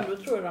 Men då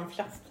tror jag de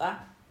flesta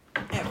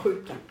är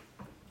sjuka.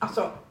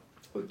 Alltså,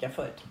 sjuka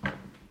företag.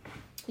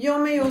 Ja,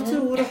 men jag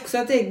tror också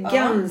att det är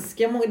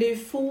ganska många. Det är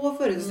ju få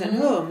företag. Sen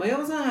hör man ju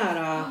om sådana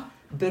här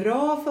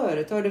bra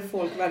företag där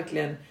folk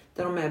verkligen,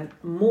 där de är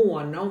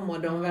måna om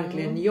och de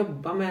verkligen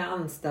jobbar med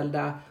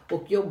anställda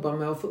och jobbar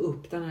med att få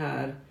upp den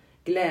här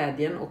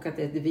glädjen och att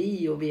det är ett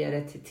vi och vi är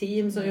ett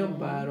team som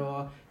jobbar.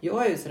 Och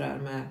jag är ju sådär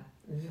med,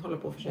 vi håller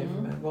på för sig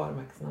med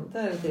varumärkesnamn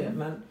där,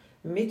 men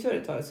mitt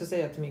företag så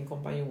säger jag till min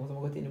kompanjon som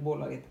har gått in i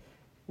bolaget,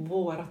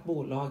 vårat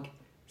bolag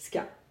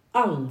ska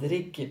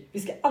vi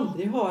ska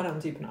aldrig ha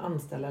den typen av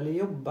anställda eller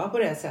jobba på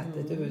det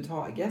sättet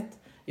överhuvudtaget.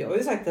 Jag har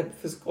ju sagt det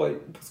på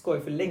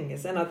skoj för länge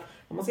sedan att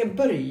man ska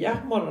börja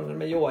morgonen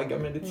med yoga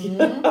och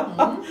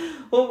meditera.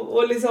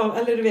 och liksom,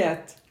 eller du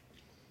vet,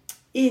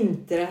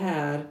 inte det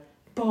här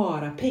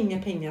bara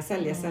pengar,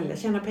 sälja,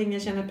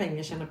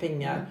 tjäna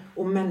pengar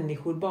och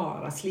människor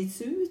bara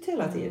slits ut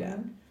hela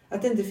tiden.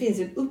 Att det inte finns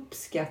en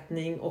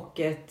uppskattning och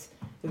ett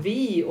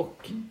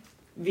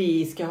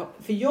vi ska,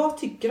 för jag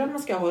tycker att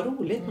man ska ha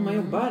roligt när man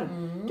jobbar.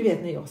 Du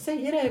vet, när jag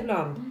säger det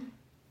ibland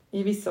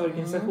i vissa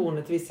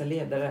organisationer till vissa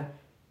ledare,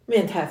 vi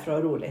är inte här för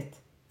att ha roligt.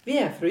 Vi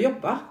är för att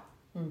jobba.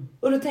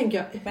 Och då tänker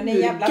jag, men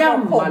det är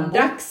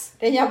gammaldags.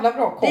 Det är en jävla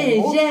bra kombo. Det är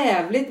en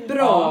jävligt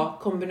bra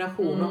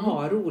kombination att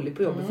ha roligt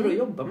på jobbet, för då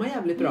jobbar man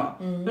jävligt bra.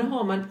 Men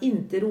har man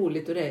inte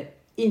roligt och det är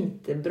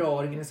inte bra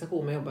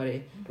organisation man jobbar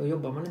i, då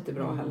jobbar man inte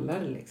bra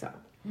heller liksom.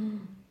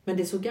 Men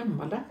det är så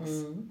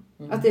gammaldags.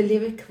 Att det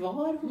lever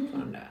kvar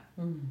fortfarande.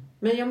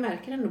 Men jag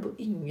märker ändå på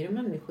yngre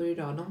människor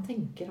idag, de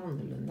tänker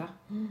annorlunda.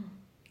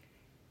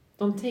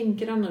 De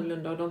tänker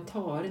annorlunda och de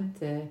tar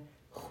inte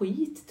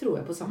skit, tror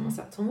jag, på samma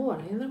sätt som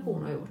vår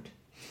generation har gjort.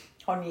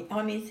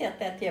 Har ni sett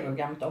det här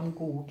tv-programmet om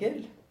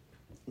Google?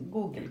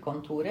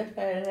 Google-kontoret,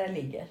 där det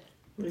ligger?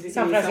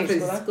 San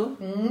Francisco.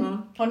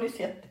 Har ni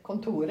sett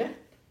kontoret?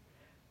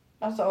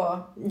 Alltså,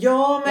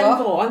 ja,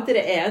 men var inte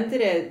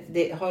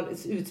det har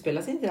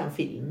utspelat sig inte den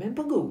filmen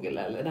på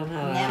Google eller den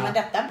här? Nej, men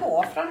detta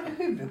var från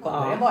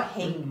huvudkontoret. Det var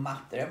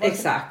hängmattor. Det var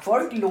exakt.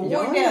 Folk låg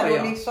där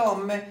och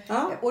liksom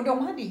och de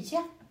hade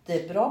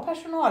jättebra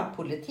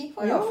personalpolitik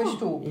vad jag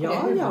förstod på det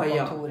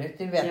huvudkontoret.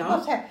 Du vet, det var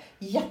så här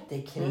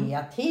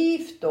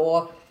jättekreativt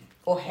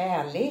och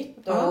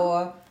härligt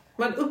och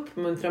man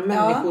uppmuntrar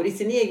människor i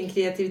sin egen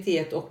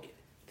kreativitet och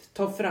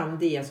tar fram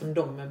det som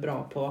de är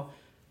bra på.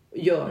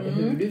 Gör det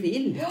hur du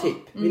vill,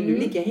 typ. Vill du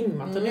ligga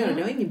hängmattan och göra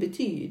det har ingen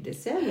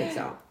betydelse,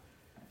 liksom.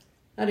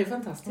 Ja, det är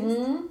fantastiskt.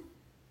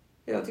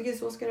 Jag tycker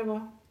så ska det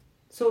vara.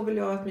 Så vill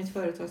jag att mitt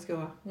företag ska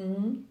vara.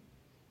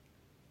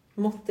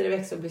 Måtte det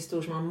växa och bli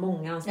stor som har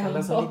många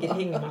anställda som ligger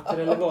hängmattor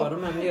eller vad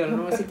de än gör.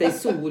 De sitter i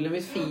solen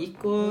med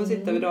fik och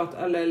sitter vid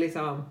datorn, eller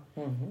liksom.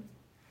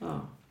 Ja,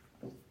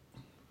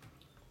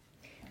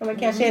 men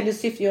kanske är det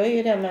syfte. Jag är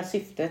ju där med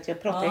syftet.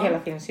 Jag pratar hela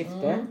tiden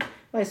syfte.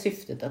 Vad är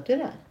syftet att du är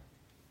där?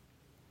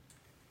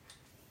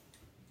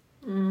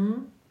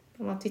 Om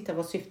man tittar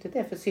vad syftet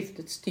är, för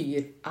syftet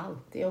styr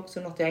allt. Det är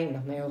också något jag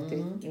ägnat mig åt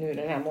nu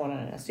den här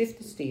månaden.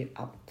 Syftet styr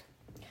allt.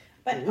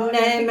 Men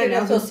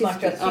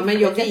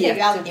jag vet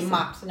ju alltid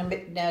Mats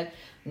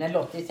när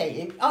Lottie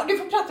säger du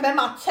får prata med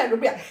Mats här, då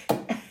blir jag,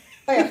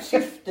 vad är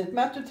syftet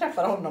med att du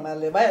träffar honom,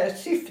 eller vad är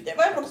syftet?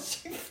 Vad är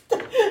syftet?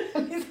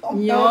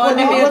 Liksom. Ja,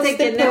 men jag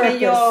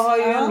tänker, jag har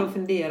ju ändå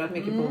funderat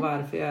mycket på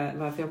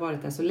varför jag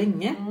varit där så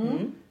länge.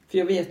 För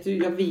jag vet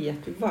ju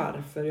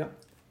varför jag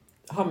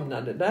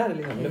hamnade där.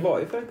 Liksom. Det var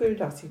ju för att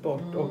Guridas gick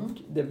bort och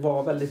det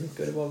var väldigt mycket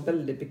och det var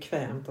väldigt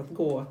bekvämt att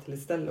gå till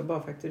ett ställe och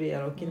bara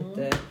fakturera och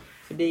inte.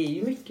 För det är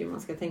ju mycket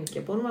man ska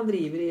tänka på när man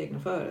driver egna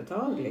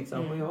företag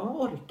liksom. Och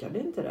jag orkade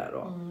inte där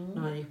då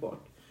när han gick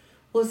bort.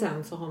 Och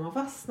sen så har man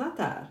fastnat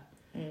där.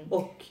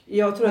 Och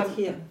jag tror att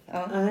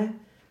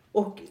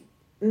och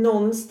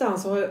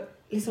någonstans har jag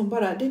liksom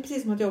bara, det är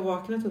precis som att jag har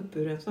vaknat upp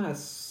ur en sån här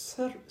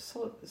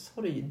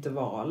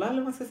sorgdvala eller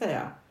vad man ska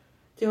säga.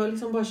 Jag har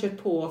liksom bara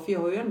kört på, för jag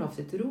har ju ändå haft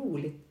ett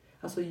roligt,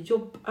 alltså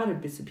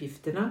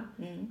arbetsuppgifterna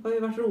har ju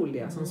varit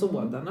roliga som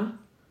sådana.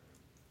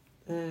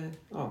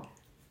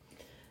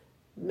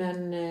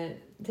 Men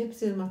det är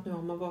precis som att nu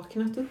har man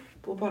vaknat upp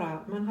och bara,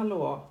 men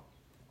hallå,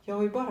 jag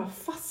har ju bara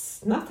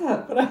fastnat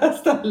här på det här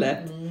stället.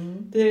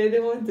 Det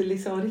var inte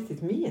liksom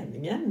riktigt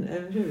meningen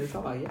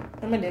överhuvudtaget.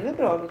 Ja, men det är väl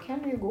bra, då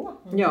kan det ju gå.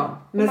 Ja,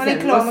 men man är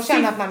klar och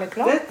känner att man är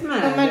klar.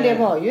 Ja, men det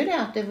var ju det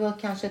att det var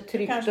kanske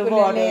tryggt att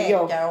vara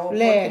där,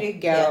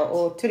 läka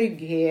och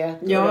trygghet.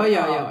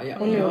 Ja.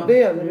 Och nu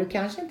behöver du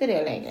kanske inte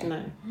det längre.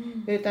 Nej.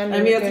 Utan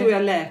men jag tror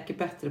jag läker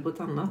bättre på ett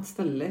annat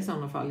ställe i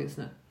sådana fall just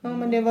nu. Ja,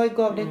 men det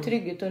gav dig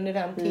trygghet under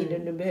den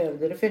tiden du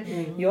behövde det. För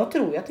jag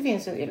tror att det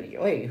finns, eller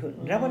jag är ju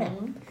 100 på det.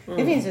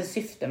 Det finns ett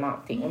syfte med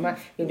allting. Och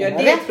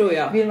tror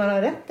jag. Vill man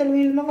ha rätt eller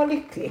vill man vara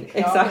lycklig?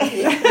 Exakt.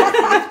 Precis.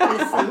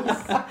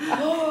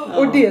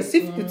 Och det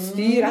syftet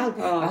styr allt.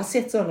 Jag har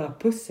sett sådana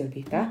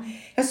pusselbitar.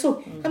 Jag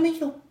såg, men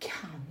jag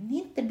kan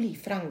inte bli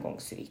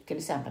framgångsrik till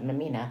exempel med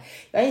mina...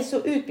 Jag är så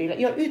utbildad.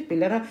 Jag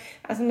utbildar,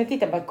 alltså om jag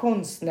tittar på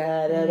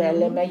konstnärer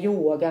eller med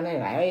yoga.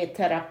 Jag är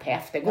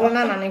terapeut. Det går en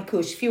annan en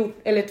kurs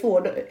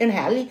 2 en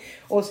helg.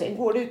 Och sen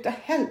går det ut och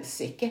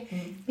helsike.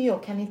 Men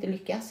jag kan inte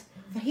lyckas.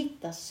 Jag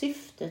hittar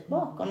syftet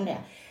bakom det.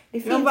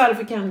 Men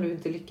varför kan du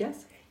inte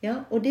lyckas? Ja,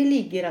 och det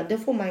ligger, då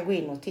får man gå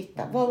in och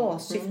titta. Vad var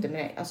syftet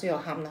med det? Alltså jag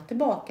hamnar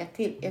tillbaka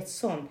till ett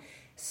sån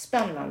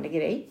spännande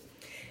grej.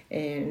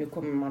 Nu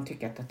kommer man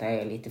tycka att detta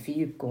är lite för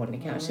djupgående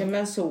kanske.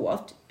 Men så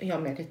att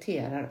jag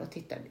mediterar och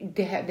tittar.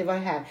 Det var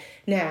här,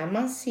 när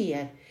man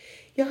ser,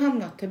 jag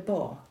hamnar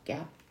tillbaka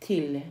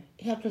till,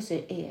 helt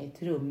plötsligt är jag i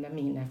ett rum med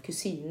mina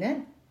kusiner.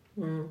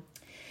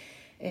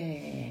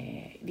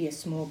 Vi är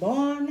små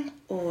barn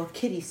och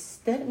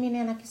Christer, min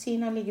ena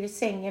kusin, ligger i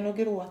sängen och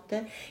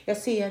gråter. Jag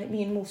ser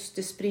min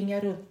moster springa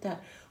runt där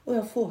och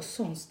jag får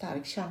sån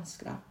stark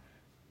känsla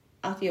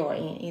att jag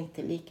är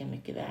inte lika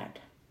mycket värd.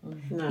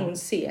 Hon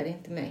ser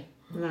inte mig.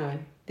 Nej.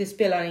 Det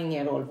spelar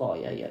ingen roll vad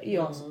jag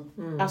gör.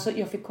 Alltså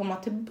jag fick komma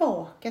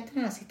tillbaka till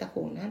den här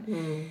situationen.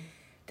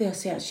 Där jag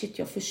säger, shit,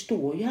 jag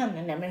förstår ju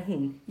henne. Nej,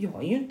 men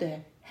jag är ju inte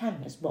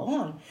hennes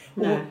barn.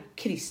 Nej. Och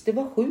Christer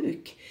var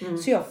sjuk.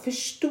 Så jag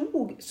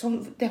förstod,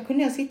 där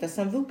kunde jag sitta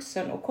som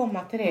vuxen och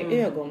komma till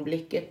det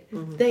ögonblicket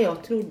där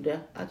jag trodde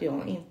att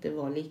jag inte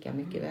var lika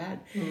mycket värd.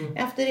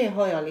 Efter det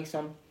har jag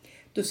liksom,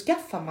 då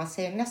skaffar man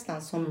sig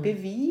nästan som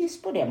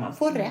bevis på det. Man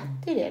får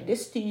rätt i det. Det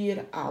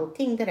styr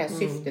allting, det där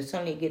syftet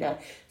som ligger där.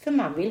 För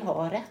man vill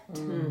ha rätt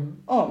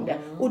om det.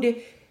 Och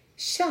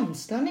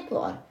känslan är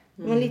kvar.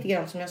 Det var lite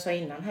grann som jag sa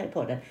innan här i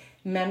podden.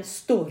 Men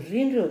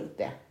storyn runt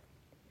det.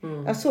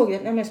 Jag såg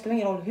att det spelar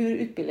ingen roll hur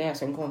utbildad jag är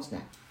som konstnär.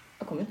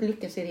 Jag kommer inte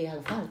lyckas i det i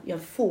alla fall.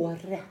 Jag får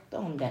rätt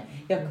om det.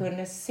 Jag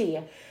kunde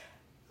se.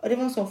 Och det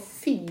var en sån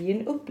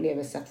fin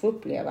upplevelse att få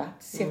uppleva.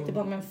 Se att det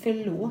var, men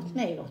förlåt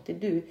mig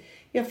Lotte.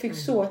 Jag fick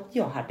så att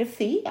jag hade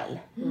fel.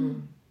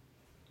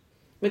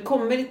 Men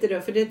kommer inte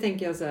det, för det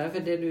tänker jag så här, för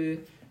det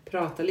du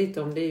pratar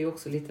lite om, det är ju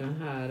också lite den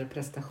här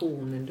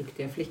prestationen,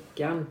 duktiga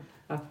flickan.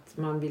 Att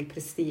man vill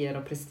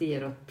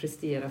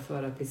prestera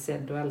för att bli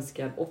sedd och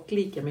älskad och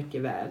lika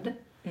mycket värd.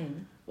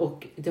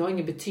 Och det har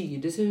ingen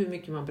betydelse hur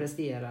mycket man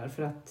presterar,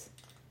 för att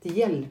det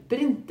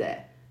hjälper inte.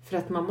 För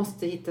att man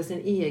måste hitta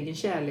sin egen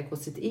kärlek och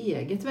sitt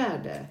eget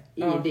värde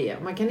i det.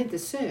 Man kan inte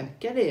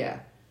söka det.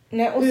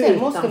 Nej, och sen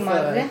måste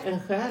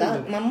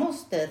man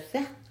måste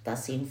rätta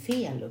sin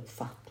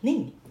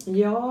feluppfattning.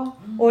 Ja.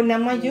 Och när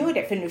man gör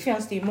det, för nu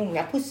finns det ju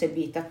många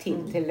pusselbitar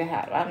till det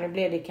här. Va? Nu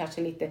blev det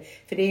kanske lite,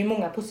 för det är ju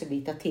många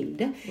pusselbitar till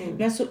det.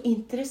 Men så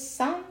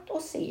intressant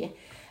att se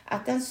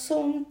att en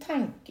sån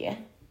tanke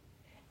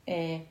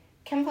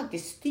kan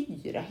faktiskt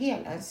styra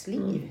hela ens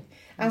liv.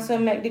 Alltså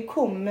det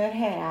kommer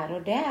här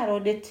och där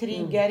och det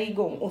triggar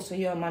igång och så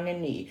gör man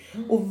en ny.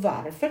 Och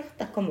varför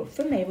detta kom upp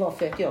för mig var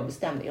för att jag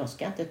bestämde, jag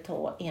ska inte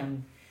ta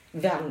en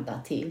vända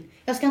till.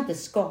 Jag ska inte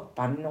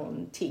skapa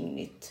någonting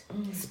nytt.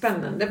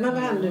 Spännande, men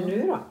vad händer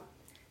nu då?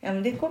 Ja,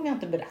 men det kommer jag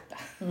inte berätta.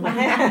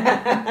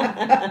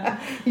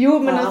 Jo,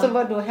 men alltså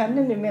vad då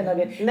händer nu, menar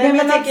du? Nej, men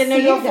jag tänker när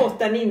du har fått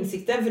den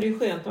insikten, för det är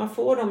skönt att man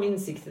får de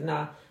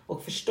insikterna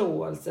och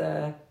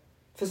förståelse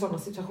för sådana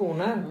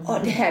situationer. Ja,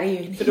 det här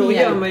är ju för då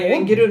gör man ju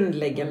en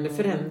grundläggande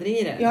förändring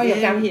i det. Ja,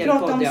 jag kan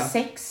prata om sex.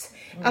 sex.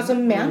 Alltså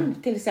män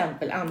till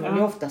exempel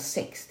använder ofta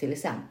sex till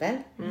exempel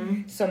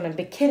som en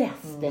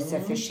bekräftelse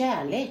för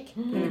kärlek.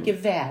 Hur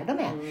mycket värd de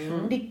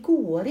är. Det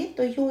går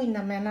inte att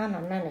joina med en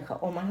annan människa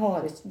om man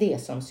har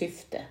det som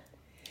syfte.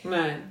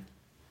 Nej.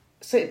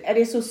 Så är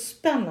det så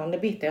spännande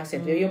bitar jag har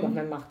sett. Vi har jobbat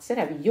med Mats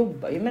där. Vi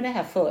jobbar ju med det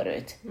här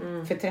förut.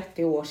 För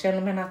 30 år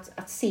sedan. Men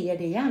att se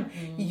det igen.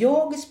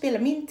 Jag spelar,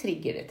 min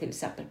trigger är till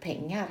exempel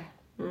pengar.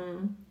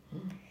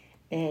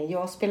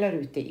 Jag spelar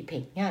ut det i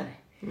pengar.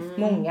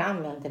 Många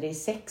använder det i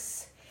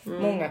sex.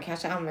 Många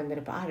kanske använder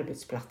det på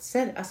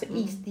arbetsplatser. Alltså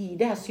i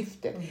det här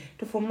syftet.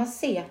 Då får man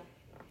se.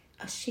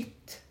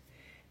 Shit.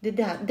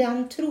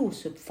 Den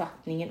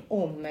trosuppfattningen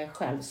om mig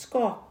själv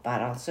skapar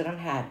alltså den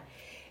här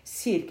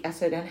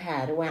alltså den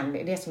här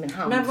oändliga, det är som en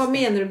hamster. Men vad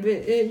menar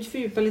du?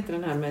 Fördjupa lite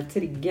den här med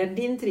trigger.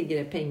 Din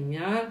trigger är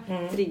pengar,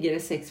 trigger är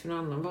sex för någon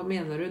annan. Vad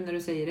menar du när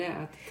du säger det?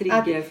 Att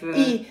trigger för...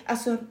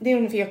 Alltså, det är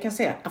ungefär, jag kan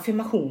säga,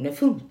 affirmationer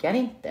funkar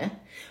inte.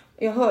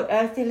 Jag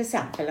hör till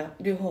exempel att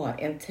du har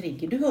en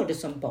trigger. Du hörde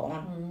som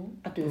barn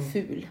att du är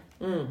ful.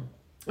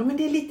 Ja, men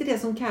det är lite det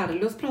som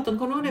Carlos pratade om.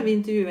 Kommer du ihåg när vi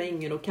intervjuade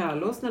Inger och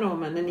Carlos när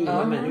ni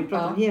var med? Vi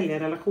pratade om heliga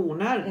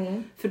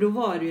relationer. För då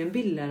var det ju en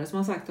bildare som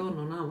har sagt till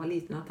honom när han var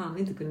liten att han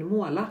inte kunde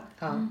måla.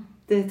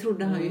 Det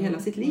trodde han ju hela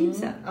sitt liv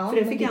sen. För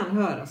det fick han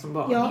höra som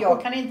barn. Ja.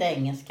 Jag kan inte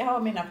engelska, har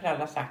mina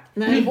föräldrar sagt.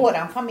 I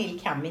våran familj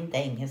kan vi inte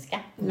engelska.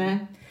 Nej.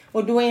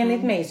 Och då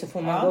enligt mig så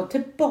får man gå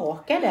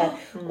tillbaka där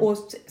och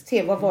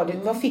se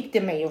vad fick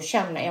det mig att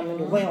känna, ja men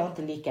då var jag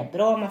inte lika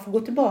bra. Man får gå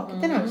tillbaka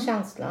till den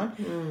känslan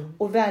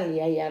och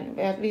välja igen.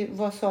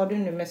 Vad sa du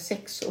nu med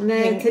sex och pengar?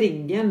 Nej,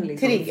 triggern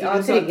liksom.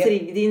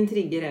 Trigger. Din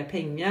trigger är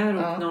pengar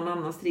och någon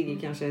annans trigger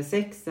kanske är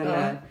sex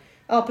eller...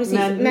 Ja, precis.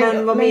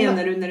 Men vad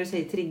menar du när du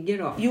säger trigger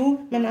då?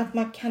 Jo, men att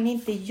man kan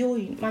inte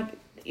joina.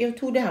 jag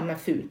tog det här med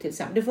ful till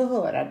exempel. Du får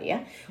höra det.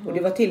 Och,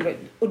 det var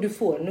och du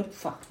får en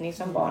uppfattning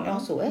som barn. Ja,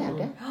 så är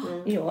det.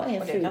 Jag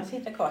är Och ful. det kan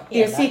sitta kvar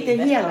Det sitter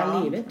livet. hela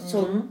livet.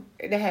 Så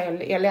det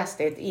här, jag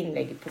läste ett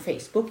inlägg på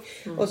Facebook.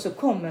 Och så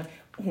kommer,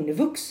 hon är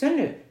vuxen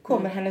nu.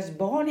 Kommer hennes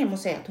barn hem och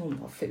säger att hon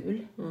var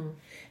ful.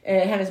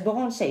 Hennes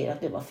barn säger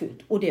att det var fult.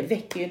 Och det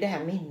väcker ju det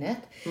här minnet.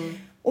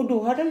 Och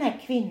då har den här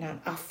kvinnan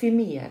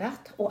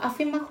affirmerat. Och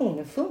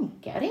affirmationen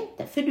funkar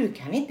inte. För du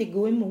kan inte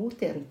gå emot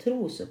den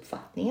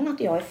trosuppfattningen att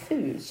jag är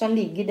ful. Som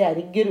ligger där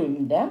i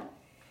grunden.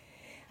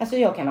 Alltså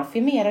jag kan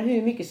affirmera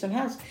hur mycket som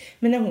helst.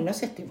 Men när hon har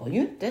sett, det var ju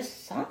inte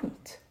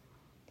sant.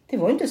 Det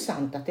var ju inte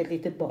sant att ett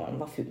litet barn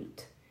var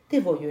fult. Det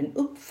var ju en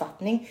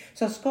uppfattning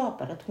som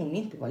skapade att hon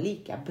inte var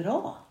lika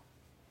bra.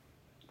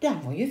 Den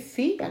var ju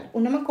fel.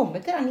 Och när man kommer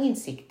till den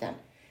insikten.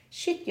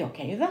 Shit, jag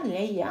kan ju välja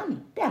igen.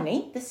 Den är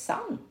inte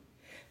sann.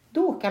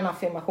 Då kan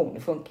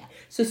affirmationen funka.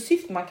 Så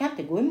syfte, man kan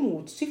inte gå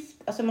emot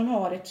syfte. Alltså man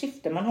har ett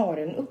syfte, man har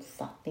en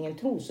uppfattning, en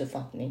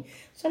trosuppfattning.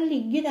 Som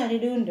ligger där i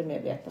det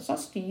undermedvetna, som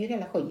styr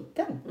hela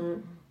skiten.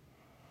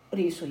 Och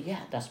det är ju så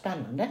jävla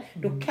spännande.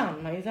 Då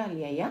kan man ju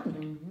välja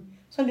igen.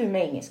 Som du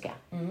med engelska.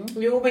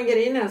 Jo, men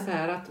grejen är så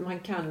här att man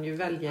kan ju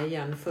välja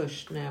igen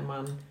först när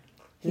man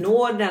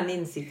når den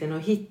insikten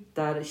och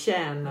hittar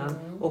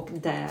kärnan och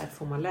där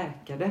får man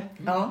läka det.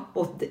 Ja.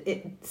 Och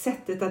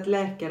sättet att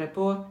läka det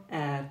på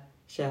är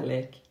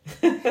kärlek.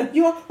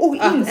 Ja, och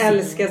att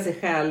älska sig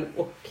själv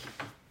och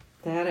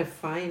det här är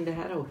fine, det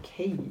här är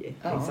okej.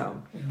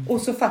 Liksom.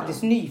 Och så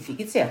faktiskt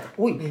nyfiket säga att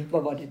oj,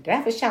 vad var det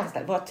där för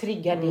känsla? Vad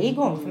triggar det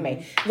igång för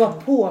mig?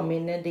 Vad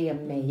påminner det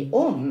mig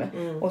om?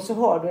 Och så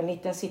har du en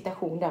liten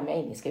citation där med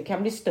engelska. Du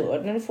kan bli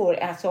störd när du får,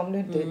 alltså om du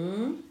inte,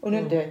 om du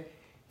inte,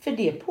 för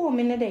det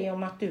påminner dig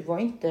om att du var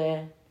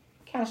inte,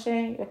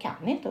 kanske, jag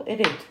kan inte, är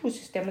det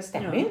trosystemet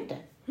stämmer ju inte.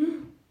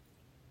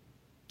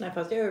 Nej,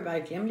 fast det har ju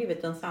verkligen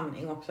blivit en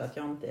sanning också att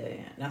jag inte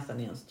nästan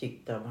ens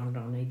tyckte att man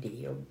har någon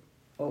idé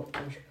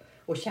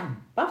och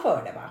kämpa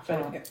för det,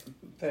 va?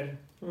 För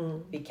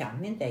vi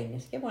kan inte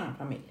engelska i vår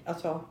familj.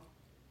 Alltså.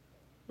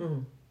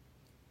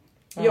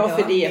 Ja,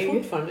 för det är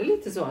fortfarande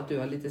lite så att du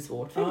har lite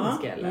svårt för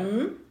engelska,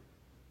 eller?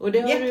 Och det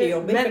har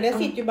jättejobbigt, för det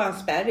sitter ju bara en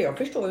spärr. Jag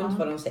förstår ju inte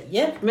vad de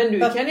säger. Men du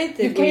kan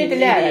inte gå in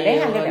lära dig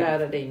heller.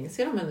 Lära dig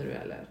engelska, menar du,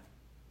 eller?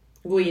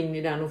 Gå in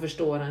i den och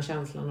förstå den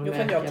känslan och läka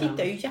den. Jag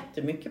tittar ju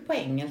jättemycket på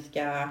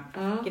engelska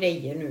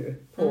grejer nu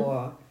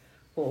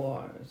på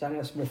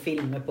sådana små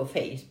filmer på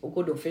Facebook.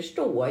 Och då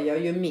förstår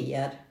jag ju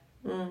mer.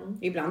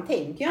 Ibland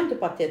tänker jag inte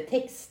på att det är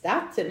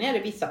textat. Sen är det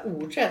vissa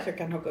ord så jag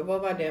kan haka,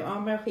 vad var det? Ja,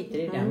 men jag skiter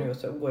i det nu och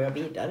så går jag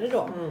vidare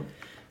då.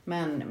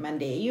 Men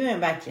det är ju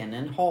verkligen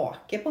en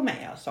hake på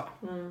mig, alltså.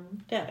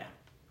 Det är det.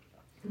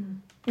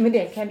 Men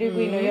det kan du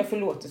gå in och göra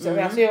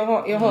förlåtelse. Alltså jag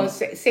har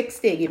 6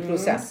 steg i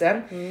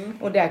processen.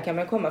 Och där kan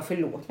man komma,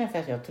 förlåt mig för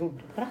att jag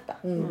trodde på detta.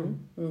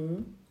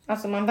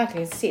 Alltså man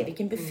verkligen ser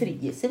vilken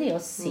befrielse det är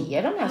att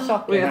se de här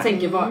sakerna. Och jag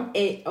tänker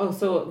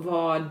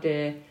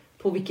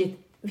på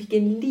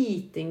vilken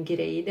liten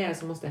grej det är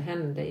som måste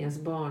hända i ens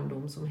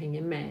barndom som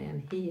hänger med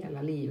en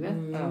hela livet.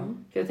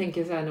 För jag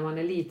tänker så här, när man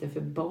är liten,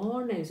 för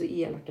barn är ju så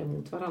elaka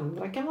mot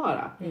varandra kan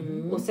vara.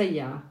 Och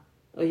säga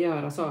och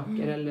göra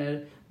saker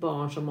eller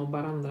barn som mobbar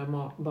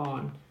andra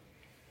barn.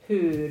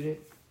 Hur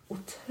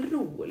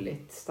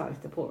otroligt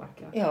starkt det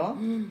påverkar. Ja,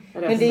 men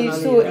det är ju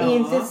så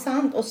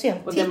intressant och sen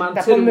och titta man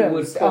på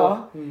mönster. Och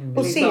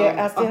liksom, se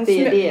att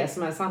det är det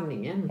som är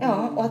sanningen.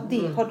 Ja, och att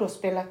det har då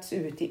spelats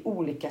ut i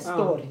olika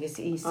stories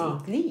i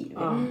sitt liv.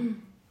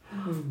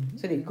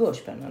 Så det är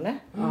görspännande.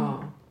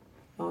 Ja,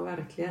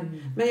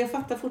 verkligen. Men jag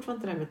fattar fortfarande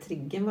inte det här med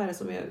triggern. Vad är det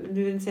som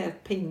du vill säga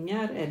att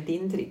pengar är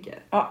din trigger?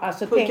 Ja,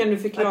 alltså kan du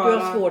förklara? Att du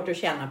har svårt att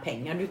tjäna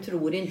pengar. Du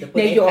tror inte på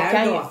det jag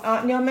själv då?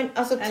 Ja, men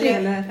alltså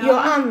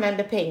jag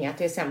använder pengar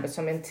till exempel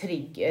som en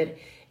trigger.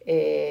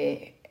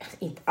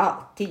 Inte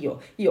alltid.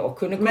 Jag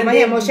kunde komma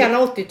hem och tjäna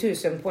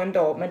 80 000 på en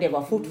dag, men det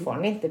var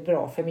fortfarande inte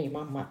bra för min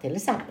mamma till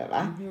exempel,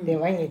 va? Det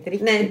var inget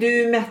riktigt. Nej,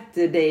 du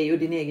mätte dig och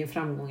din egen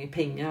framgång i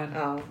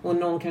pengar. Och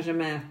någon kanske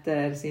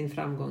mäter sin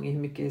framgång i hur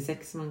mycket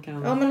sex man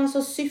kan. Ja, men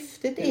alltså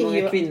syftet är ju... Hur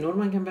många kvinnor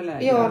man kan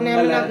belägga. Ja,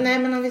 nej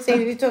men om vi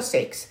säger vi tar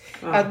sex.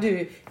 Att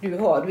du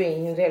är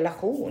i en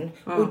relation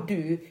och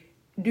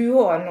du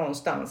har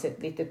någonstans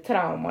ett litet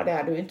trauma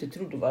där du inte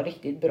trodde var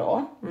riktigt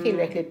bra.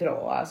 Tillräckligt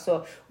bra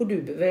alltså. Och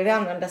du behöver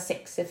använda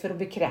sexet för att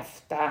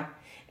bekräfta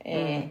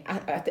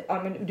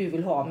att men du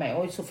vill ha mig.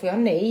 Och så får jag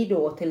nej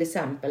då till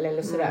exempel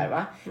eller sådär,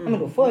 va. Ja, men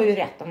då får jag ju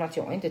rätt om att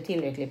jag inte är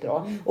tillräckligt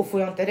bra. Och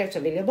får jag inte rätt så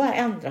vill jag bara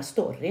ändra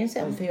storyn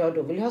sen. För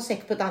då vill jag ha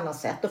sex på ett annat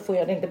sätt. Och får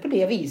jag det inte på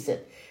det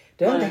viset,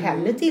 då är jag inte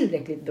heller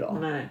tillräckligt bra.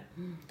 Nej.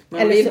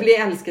 Man vill bli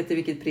älskad till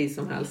vilket pris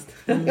som helst.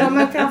 Ja,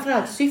 men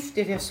framförallt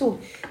syftet jag såg.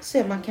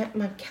 Så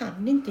man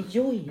kan inte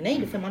joina i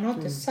det för man har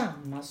inte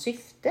samma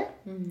syfte.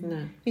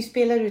 Vi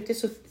spelar ut det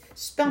så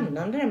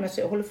spännande där, men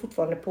så jag håller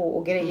fortfarande på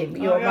och grejer.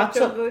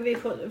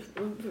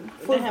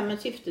 Det här med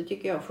syfte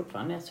tycker jag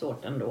fortfarande är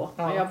svårt ändå.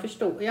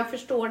 Jag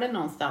förstår det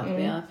någonstans,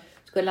 men jag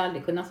skulle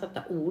aldrig kunna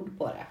sätta ord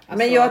på det. Alltså,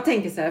 men jag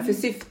tänker så här,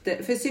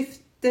 för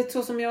syftet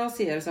så som jag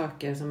ser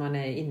saker som man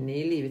är inne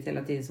i livet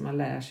hela tiden som man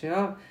lär sig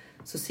av,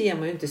 så ser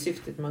man ju inte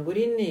syftet man går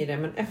in i det.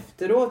 Men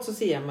efteråt så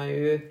ser man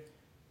ju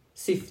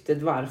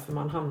syftet varför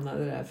man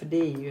hamnade där. För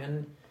det är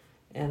ju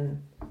en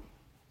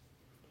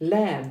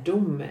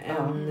lärdom,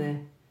 en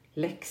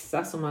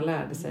läxa som man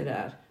lärde sig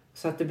där.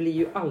 Så att det blir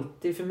ju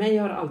alltid, för mig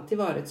har det alltid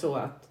varit så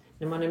att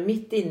när man är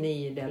mitt inne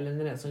i det eller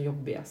när det är som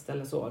jobbigast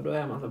eller så, då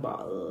är man så bara,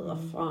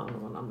 vad fan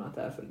har man hamnat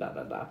där för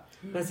där.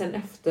 Men sen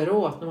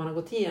efteråt, när man har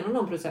gått igenom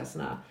de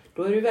processerna,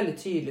 då är det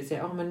väldigt tydligt att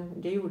säga,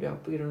 men det gjorde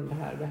jag på grund av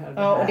det här.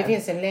 Ja, och det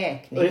finns en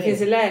läkning. Och det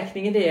finns en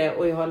läkning i det,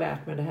 och jag har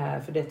lärt mig det här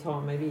för det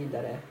tar mig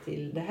vidare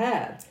till det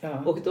här.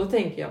 Ja. Och då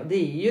tänker jag, det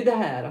är ju det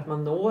här att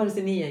man når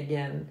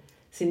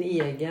sin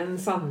egen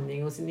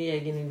sanning och sin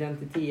egen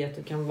identitet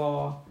och kan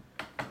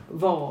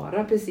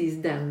vara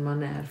precis den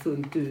man är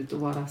fullt ut och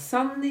vara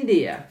sann i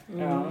det.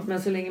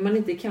 Men så länge man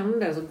inte kan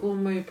det så går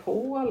man ju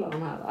på alla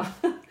de här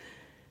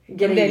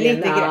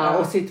grejerna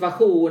och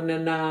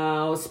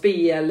situationerna och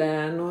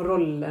spelen och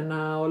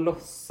rollerna och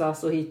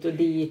låtsas och hit och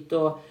dit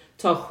och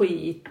ta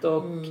skit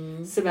och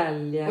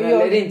svälja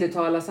eller inte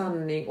tala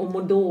sanning och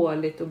må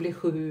dåligt och bli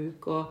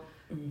sjuk och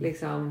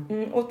liksom.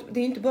 Och det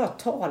är inte bara att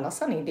tala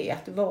sanning, det är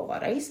att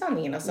vara i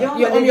sanningen. Alltså,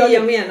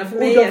 jag menar för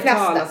mig är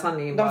tala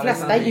sanning. De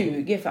flesta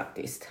ljuger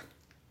faktiskt.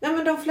 Nej,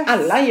 men de flesta.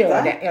 Alla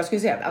gör det. Jag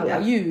skulle säga att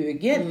alla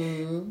ljuger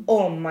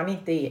om man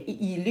inte är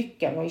i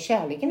lyckan och i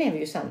kärleken är vi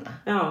ju sanna.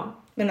 Ja.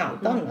 Men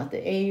allt annat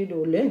är ju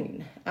då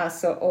lögn.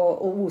 Alltså,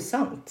 och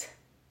osant.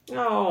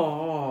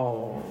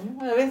 Ja,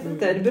 jag vet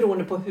inte. Det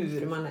beror på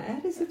hur man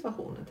är i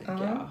situationen,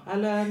 tänker jag.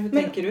 Eller hur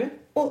tänker du?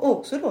 Och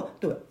också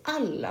då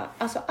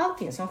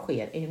allting som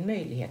sker är en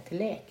möjlighet till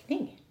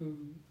läkning.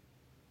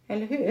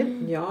 Eller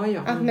hur? Ja.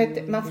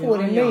 Att man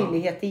får en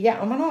möjlighet igen.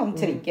 Om man har en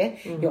trigger.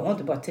 Jag har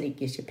inte bara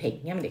triggers i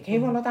pengar. Men det kan ju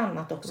vara något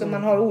annat också.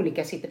 Man har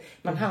olika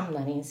man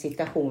hamnar i en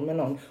situation med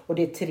någon. Och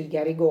det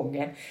triggar igång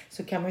en.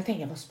 Så kan man ju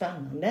tänka, vad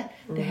spännande.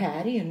 Det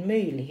här är ju en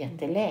möjlighet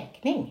till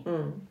läkning.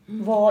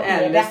 Vad är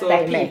eller detta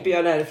så piper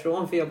jag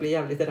därifrån. För jag blir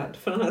jävligt rädd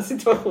för den här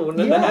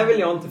situationen. Det här vill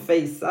jag inte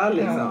fejsa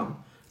liksom.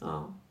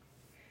 Ja.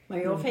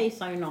 Men jag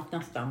fejsar ju något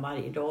nästan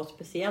varje dag.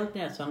 Speciellt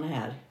när det är sådana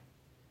här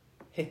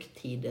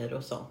högtider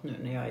och sånt nu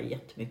när jag är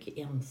jättemycket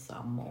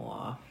ensam och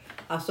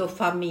alltså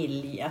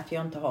familj, att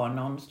jag inte har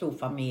någon stor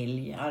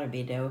familj,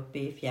 arbetar uppe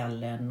i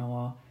fjällen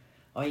och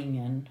har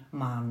ingen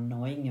man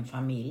och ingen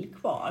familj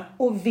kvar.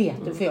 Och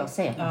vet du, för jag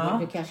säger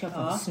nu kanske jag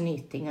får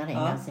snytingar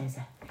säger så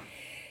här.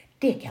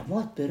 Det kan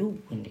vara ett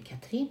beroende,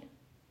 Katrin.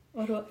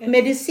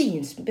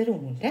 Medicinskt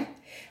beroende.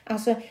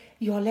 Alltså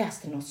jag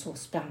läste något så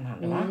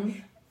spännande va.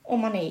 Om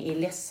man är i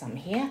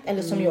ledsamhet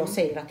eller som jag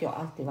säger att jag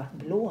alltid varit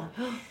blå.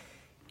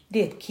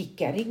 Det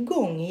kickar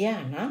igång i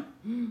hjärnan.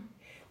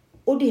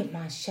 Och det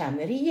man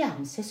känner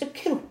igen sig. Så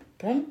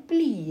kroppen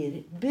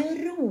blir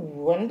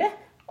beroende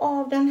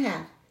av den här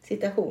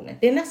situationen.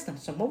 Det är nästan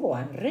som att vara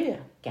en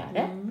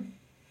rökare.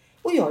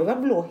 Och jag har ju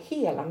varit blå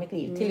hela mitt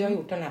liv. Till jag har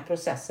gjort den här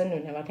processen nu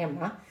när jag varit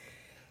hemma.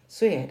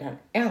 Så är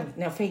den,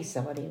 när jag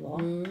fejsar vad det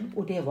var.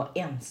 Och det var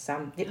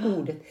ensam. Det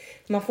ordet.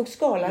 Man får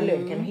skala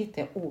löken och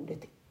hitta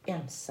ordet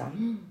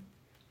ensam.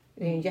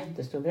 Det är en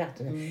jättestor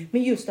berättelse.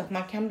 Men just att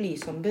man kan bli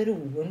som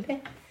beroende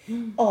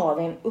av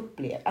en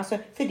upplevelse. Alltså,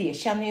 för det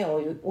känner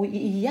jag ju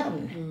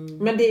igen.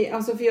 Men det är,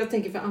 alltså för jag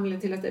tänker för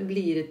anledningen till att det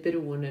blir ett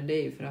beroende, det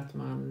är ju för att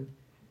man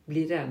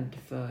blir rädd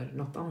för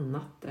något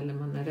annat. Eller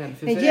man är rädd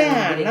för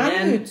förändringen.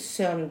 Hjärnan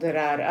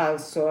utsöndrar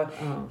alltså.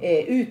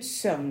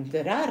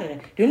 Utsöndrar.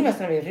 Det är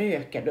ungefär när vi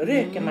rökar. Då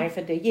röker man ju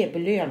för det ger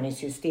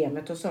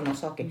belöningssystemet och sådana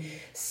saker.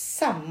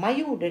 Samma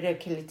gjorde det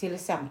till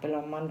exempel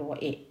om man då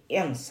är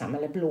ensam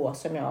eller blå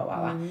som jag var.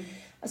 Va?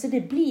 Alltså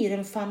det blir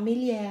en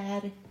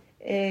familjär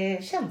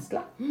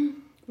känsla.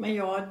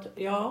 Men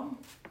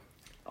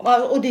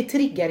och det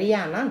triggar i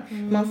hjärnan.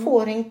 Man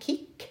får en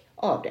kick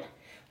av det.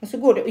 Och så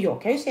går det, och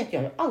jag kan ju säga att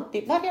jag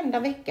alltid, varenda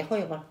vecka har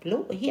jag varit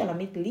blå i hela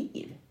mitt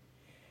liv.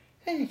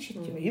 Jag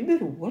är ju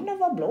beroende av att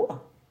vara blå.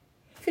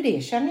 För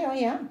det känner jag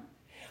igen.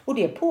 Och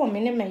det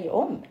påminner mig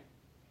om.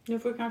 Du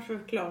får kanske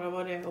förklara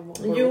vad det är att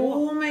vara blå.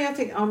 Jo, men jag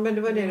tänkte, men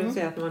det var det du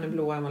säger att när man är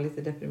blå är man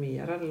lite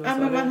deprimerad. Eller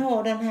men man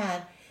har den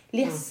här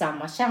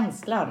ledsamma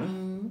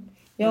känslan.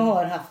 Jag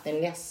har haft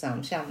en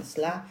ledsam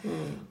känsla.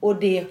 Och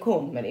det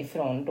kommer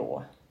ifrån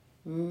då.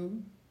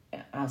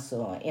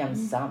 Alltså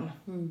ensam.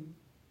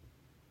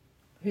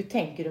 Hur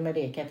tänker du med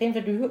det, Katrin?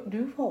 För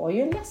du har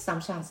ju en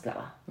ledsam känsla,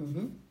 va?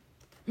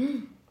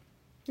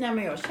 Nej,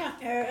 men jag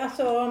känner,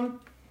 alltså,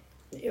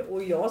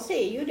 och jag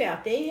ser ju det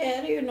att det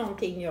här är ju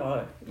någonting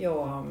jag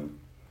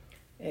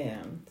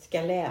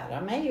ska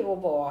lära mig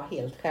att vara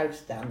helt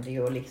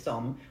självständig och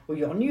liksom, och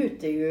jag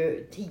njuter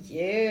ju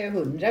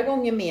 100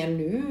 gånger mer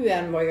nu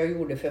än vad jag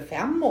gjorde för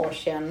 5 år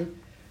sedan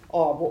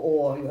av,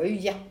 och jag är ju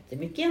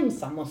jättemycket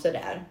ensam och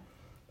sådär.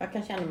 Jag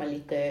kan känna mig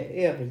lite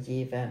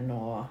övergiven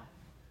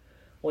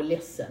och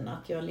ledsen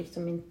att jag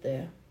liksom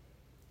inte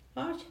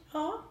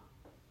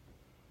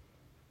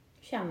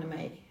känner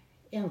mig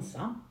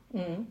ensam.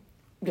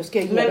 Då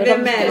ska jag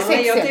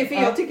ge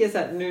jag tycker så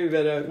här, nu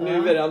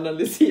är det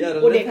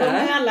analyserandet. Och det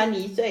kommer alla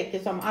ni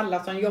säkert, som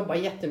alla som jobbar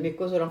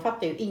jättemycket och så, de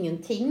fattar ju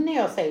ingenting när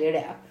jag säger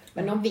det.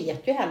 Men de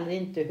vet ju heller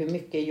inte hur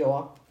mycket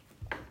jag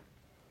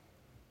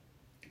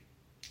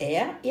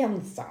är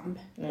ensam.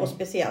 Och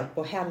speciellt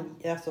på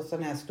helger, alltså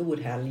sådana här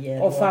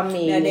storhelger. Och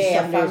familj. När det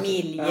är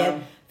familjer.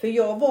 För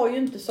jag var ju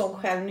inte sån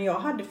själv när jag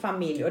hade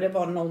familj och det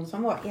var någon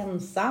som var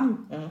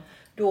ensam.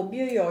 Då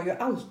bjöd jag ju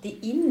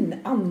alltid in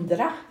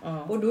andra.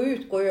 Och då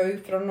utgår jag ju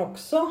från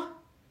också.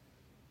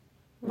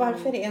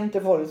 Varför är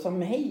inte folk som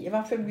mig?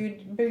 Varför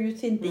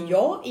bjuds inte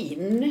jag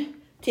in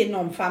till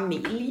någon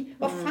familj?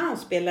 Vad fan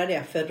spelar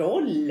det för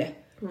roll?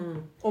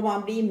 Om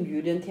man blir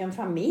inbjuden till en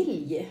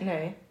familj.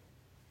 Nej.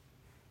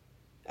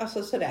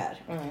 Alltså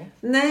sådär.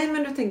 Nej,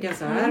 men då tänker jag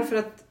så här. För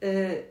att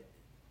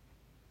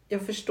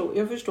jag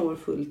förstår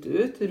fullt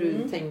ut hur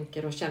du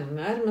tänker och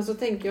känner. Men så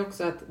tänker jag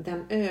också att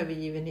den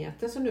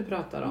övergivenheten som du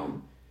pratar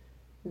om.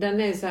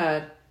 Den är så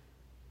här.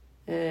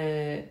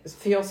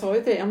 För jag sa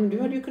ju till dig, ja, men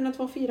du hade ju kunnat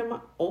vara fira med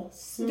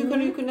oss. Du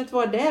kunde ju kunnat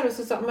vara där. Och,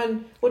 så sa,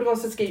 och det var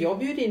så, ska jag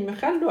bjuda in mig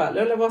själv då?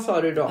 Eller vad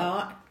sa du då?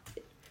 Ja.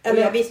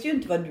 Eller jag visste ju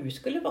inte vad du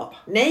skulle vara.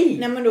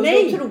 Nej, men då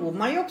tror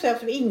man ju också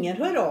att ingen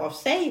hör av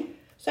sig.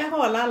 Så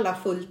har alla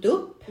fullt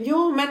upp.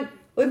 Ja, men...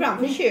 Och ibland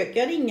försöker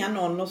jag ringa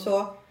någon och så...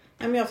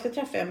 Nej, men jag ska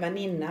träffa en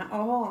väninna.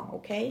 Jaha,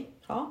 okej.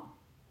 Ja.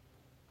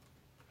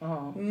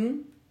 Ja.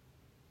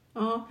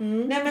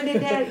 Nej, men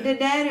det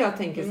där jag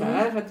tänker så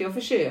här. För att jag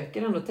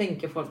försöker ändå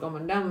tänka folk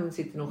om den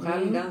sitter nog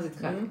själv, den sitter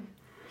själv.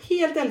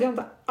 Helt ärligt, jag har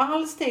inte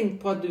alls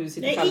tänkt på att du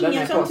sitter själv den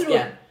här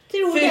påsken.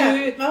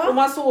 Och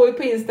man såg ju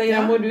på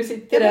Instagram och du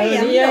sitter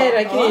där och ni gör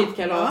era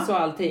knytkalas och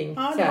allting.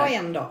 Ja, det var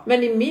en dag.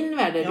 Men i min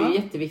värld är det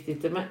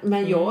jätteviktigt.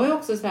 Men jag är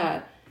också så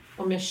här,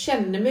 om jag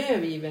känner mig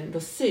övergiven, då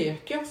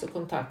söker jag också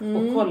kontakt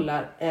och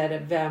kollar,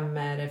 vem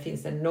är det,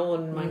 finns det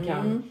någon man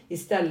kan,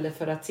 istället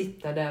för att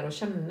sitta där och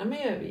känna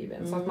mig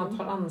övergiven. Så att man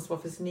tar ansvar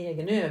för sin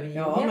egen övergivenhet.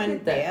 Ja, men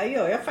det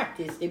gör jag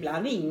faktiskt.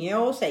 Ibland ringer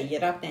jag och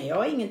säger att nej, jag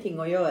har ingenting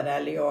att göra.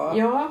 Eller jag...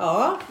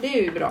 Ja, det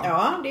är ju bra.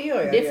 Ja, det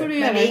gör jag. Det får du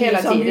göra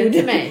hela tiden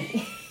till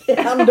mig.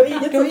 Ändå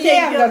inget som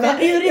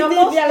jag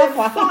måste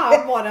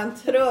fan vara den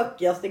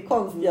tråkigaste,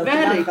 konstigaste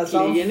människan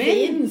som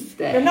finns.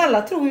 Men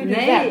alla tror ju det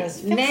är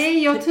världens fest.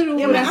 Nej, jag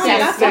tror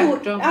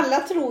att alla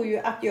tror ju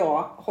att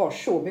jag har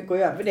så mycket att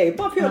göra. För det är ju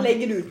bara för att jag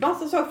lägger ut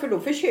massa saker. För då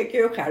försöker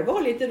jag själv ha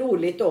lite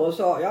roligt då. Och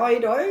så, ja,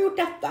 idag har jag gjort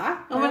detta.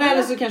 Ja, men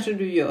eller så kanske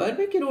du gör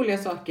mycket roliga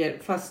saker.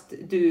 Fast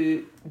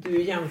du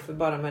jämför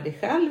bara med dig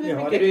själv hur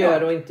mycket du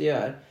gör och inte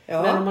gör.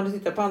 Ja. Men om man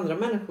tittar på andra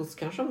människor så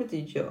kanske de inte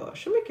gör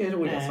så mycket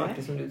roliga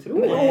saker som du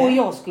tror. Och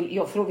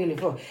jag vill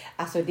fråga,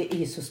 alltså det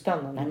är så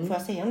spännande. Får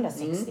jag säga de där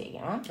 6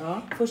 stegen?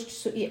 Ja. Först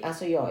så är,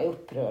 alltså jag är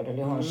upprörd eller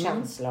jag har en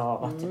känsla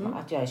av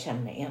att jag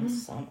känner mig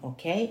ensam.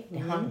 Okej, det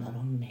handlar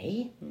om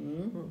mig.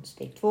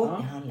 Steg 2,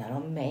 det handlar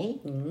om mig.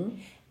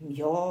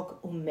 Jag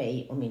och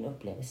mig och min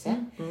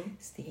upplevelse.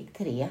 Steg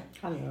 3.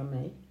 Handlar om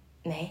mig.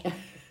 Nej.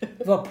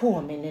 Vad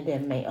påminner det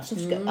mig? Alltså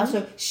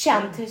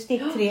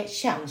steg 3,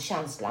 känn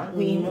känslan.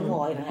 Gå in och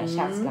vara i den här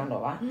känslan då,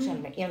 va?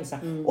 Känn mig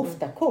ensam.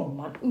 Ofta kommer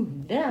man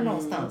under den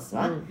någonstans,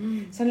 va?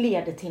 Som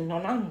leder till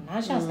någon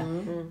annan känsla.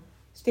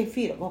 Steg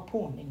 4, vad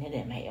påminner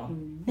det mig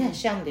om? När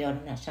kände jag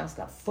den här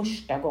känslan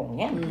första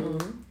gången?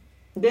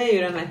 Det är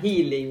ju den här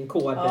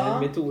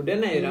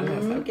healing-koden-metoden. Är ju den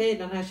här, okej,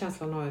 den här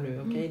känslan har jag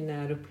nu. Okej,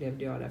 när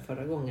upplevde jag det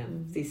förra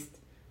gången? Sist.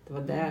 Det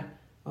var där.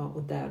 Ja,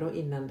 och där då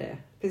innan det.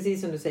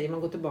 Precis som du säger,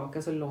 man går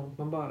tillbaka så långt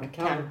man bara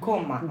kan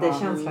komma. Där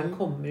känslan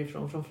kommer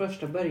ifrån, från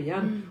första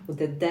början. Och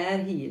det är där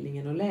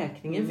healingen och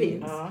läkningen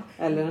finns.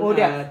 Eller den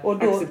här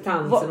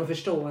acceptansen och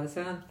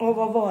förståelsen. Och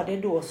vad var det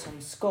då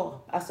som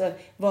skapade? Alltså,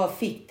 vad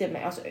fick det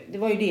med? Alltså, det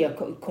var ju det jag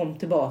kom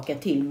tillbaka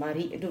till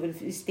Marie. Då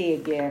vill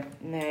steg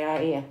när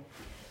jag är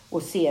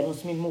och ser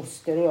hos min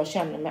moster. Och jag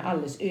känner mig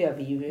alldeles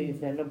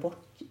övergiven och bort.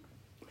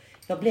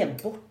 Jag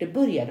blev bort. Det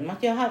började med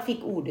att jag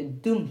fick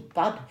ordet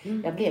dumpad.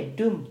 Jag blev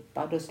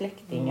dumpad och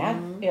släktingar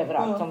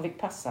överallt som fick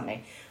passa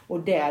mig. Och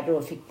där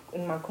då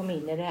man kom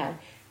in i det här.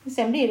 Men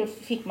sen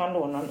fick man då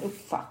någon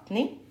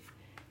uppfattning.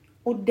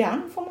 Och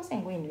den får man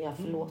sen gå in och göra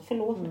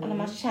förlåt. Och när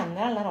man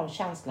känner alla de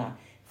känslorna.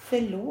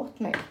 Förlåt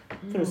mig.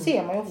 För då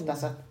ser man ju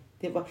oftast att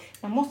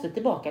man måste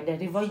tillbaka där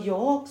det var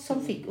jag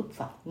som fick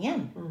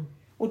uppfattningen.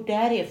 Och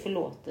där är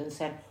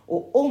förlåtelsen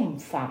och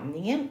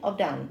omfamningen av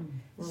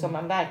den som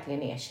man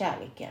verkligen är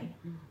kärleken.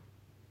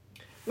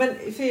 Men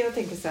för jag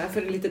tänker så här,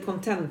 för lite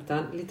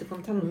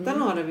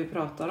kontentan av det vi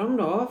pratar om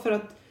då. För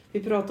att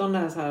vi pratar om det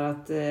här så här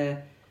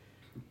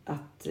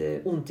att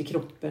ont i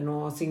kroppen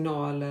och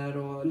signaler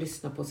och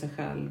lyssna på sig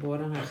själv och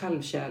den här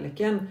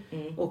självkärleken.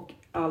 Och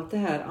allt det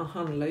här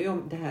handlar ju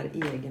om det här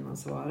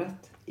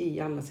egenansvaret i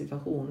alla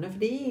situationer. För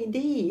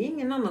det är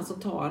ingen annan som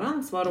tar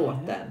ansvar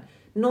åt den.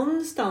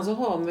 Någonstans så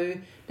har man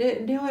ju,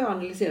 det har jag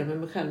analyserat med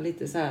mig själv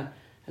lite så här,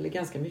 eller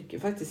ganska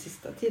mycket faktiskt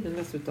sista tiden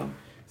dessutom,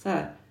 så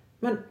här,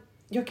 men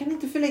jag kan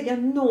inte förlägga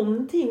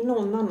någonting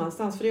någon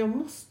annanstans för jag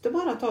måste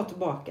bara ta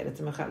tillbaka det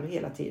till mig själv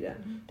hela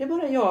tiden. Det är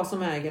bara jag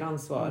som äger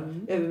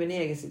ansvar över min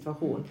egen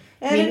situation.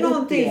 Är min det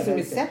någonting som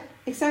inte...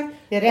 Exakt.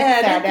 Det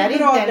rättfärdigar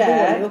inte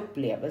en dålig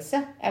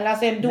upplevelse, eller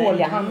alltså en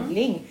dålig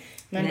handling,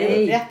 men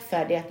det är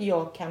rättfärdigt att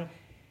jag kan.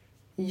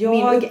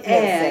 Jag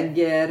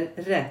äger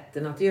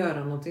rätten att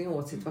göra någonting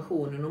åt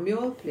situationen. Om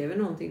jag upplever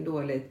någonting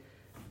dåligt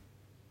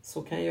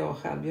så kan jag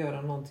själv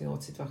göra någonting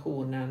åt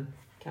situationen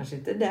kanske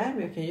inte där,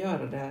 men jag kan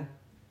göra det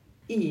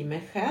i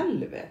mig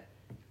själv.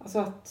 Alltså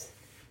att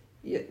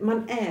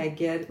man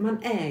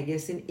äger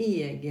sin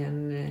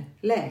egen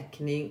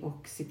läkning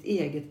och sitt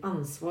eget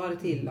ansvar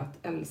till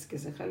att älska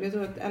sig själv. Jag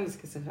tror att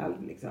älska sig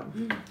själv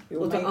liksom.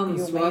 Och ta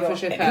ansvar för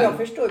sig själv. Jag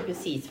förstår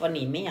precis vad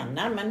ni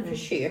menar, men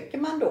försöker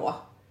man då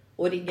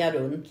att rigga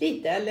runt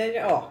lite, eller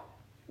ja,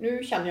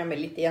 nu känner jag mig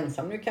lite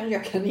ensam, nu kanske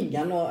jag kan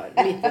rigga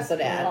lite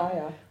sådär.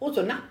 Ja. Och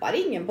så nappar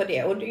ingen på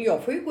det, och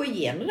jag får ju gå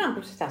igenom den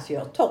processen.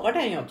 Jag tar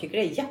den, jag tycker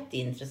det är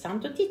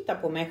jätteintressant att titta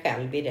på mig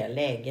själv i det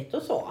läget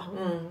och så.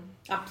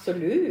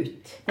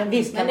 Absolut. Men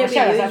visst kan det man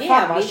känna sig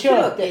fan vad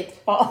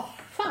tråkigt. Ja.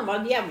 Fan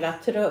vad jävla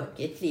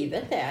tråkigt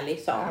livet är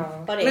liksom.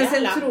 Ja. Men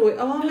sen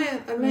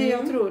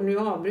jag tror, nu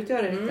avbryter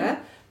jag det lite.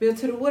 Men jag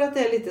tror att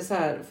det är lite så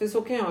här, för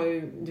så kan jag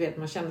ju, du vet,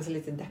 man känner sig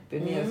lite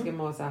deppig ner, ska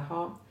man så här,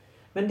 ha.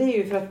 Men det är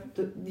ju för att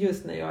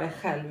just när jag är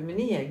själv i min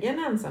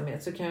egen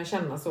ensamhet så kan jag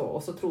känna så.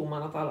 Och så tror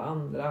man att alla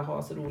andra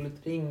har så roligt,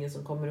 det är ingen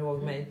som kommer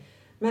ihåg mig.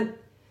 Men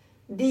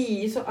det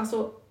är ju så,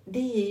 alltså, det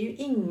är ju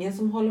ingen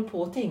som håller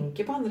på och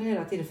tänker på andra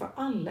hela tiden. För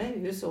alla är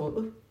ju så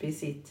uppe i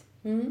sitt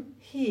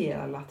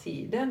hela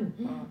tiden.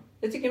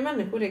 Jag tycker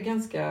människor är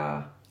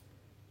ganska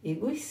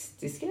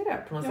egoistiska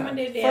där på något sätt. Men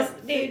det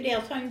är ju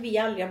det som vi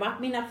aldrig har varit.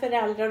 Mina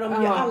föräldrar,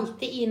 de gör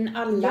alltid in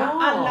alla.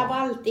 Ja. Alla var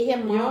alltid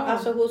hemma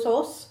alltså hos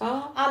oss.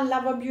 Ja.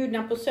 Alla var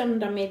bjudna på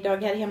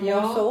söndagmiddagar hemma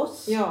hos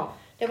oss. Ja.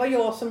 Det var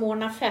jag som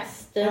ordnade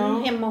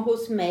festen hemma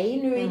hos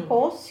mig nu i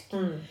påsk.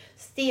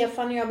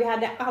 Stefan och jag, vi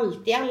hade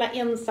alltid alla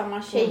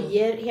ensamma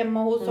tjejer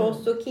hemma hos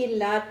oss och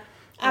killar.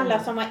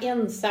 Alla som var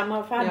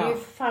ensamma, för hade ju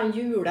fan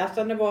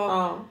julafton det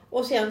var.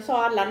 Och sen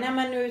sa alla, nej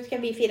men nu ska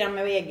vi fira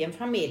med egen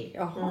familj.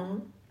 Jaha.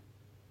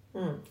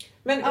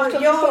 Men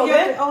alltså, jag tror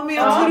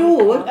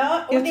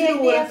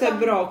att det är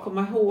bra att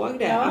komma ihåg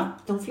det.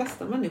 Att de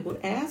flesta människor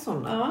är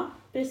sådana. Ja,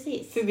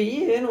 precis. För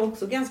vi är nog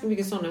också ganska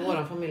mycket sådana i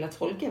vår familj, att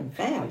folk är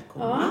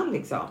välkomna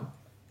liksom.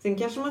 Sen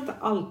kanske man inte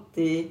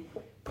alltid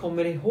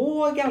kommer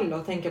ihåg alla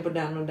och tänka på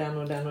den och den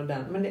och den och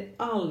den. Men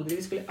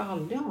vi skulle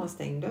aldrig ha en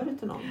stängd dörr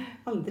till någon.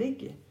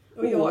 Aldrig.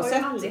 Och jag oavsett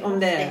har ju aldrig om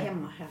det är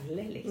hemma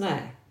heller liksom.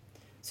 Nej.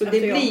 Så alltså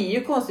det blir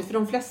ju konstigt, för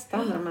de flesta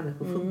andra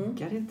människor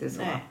funkar inte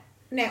så.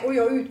 Nej, och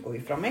jag utgår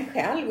ju från mig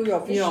själv och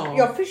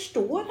jag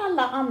förstår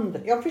alla andra.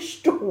 Jag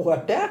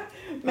förstår det.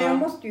 Men jag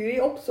måste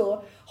ju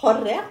också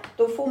ha rätt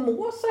att få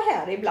må så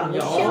här ibland.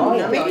 Och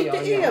känna mig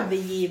lite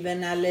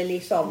övergiven eller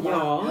liksom.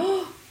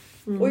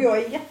 Och jag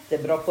är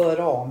jättebra på att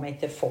höra av mig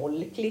till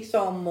folk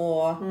liksom.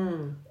 Och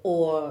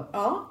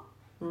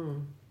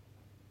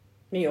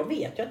Men jag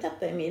vet ju att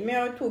detta är min. Men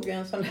jag tog ju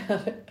en sån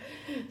här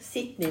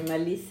sittning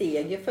med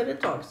Liseger för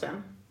ett tag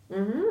sedan.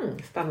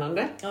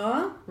 Spännande.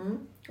 Ja.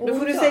 Då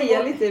får du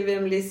säga lite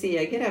vem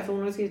Liseger är, för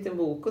hon har skrivit en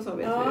bok och så.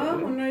 Vet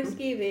du, hon har ju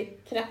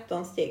skrivit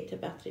 13 steg till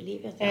bättre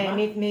liv.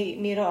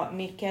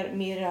 Mitt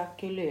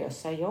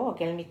mirakulösa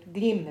jag, eller mitt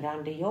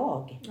glimrande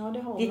jag. Ja, det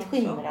har ditt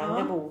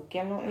skimrande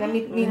boken. Eller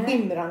mitt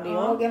skimrande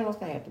jag, eller något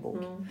sånt heter bok.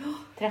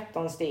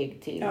 13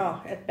 steg till. Ja,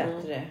 ett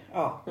bättre.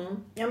 Ja,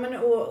 men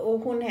och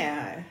hon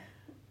är...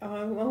 Ja,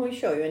 hon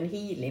kör ju en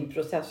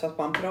healingprocess så att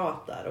man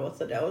pratar och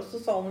sådär. Och så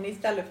sa hon,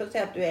 istället för att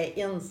säga att du är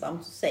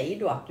ensam, så säg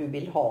då att du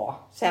vill ha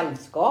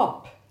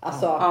sällskap.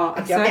 Alltså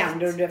att jag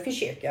vänder, och det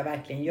försöker jag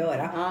verkligen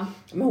göra.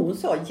 Men hon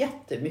sa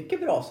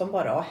jättemycket bra som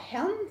bara har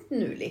hänt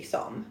nu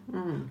liksom.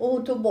 Och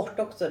hon tog bort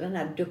också den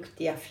här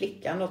duktiga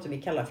flickan då, som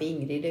vi kallar för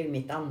Ingrid, det är ju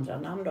mitt andra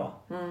namn då.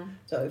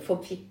 Så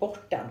jag fick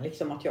bort den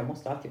liksom, att jag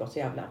måste alltid vara så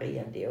jävla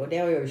redig. Och det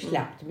har jag ju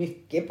släppt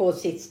mycket på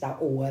sista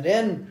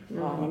åren.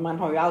 Man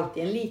har ju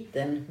alltid en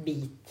liten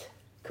bit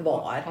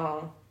kvar.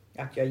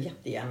 Att jag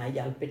jättegärna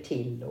hjälper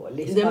till. Och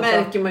liksom, det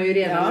märker man ju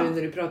redan nu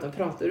när du pratar.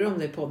 Pratar du om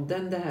det i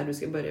podden, det här du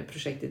ska börja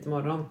projektet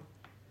imorgon?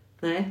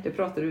 Nej, det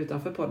pratar du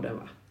utanför podden,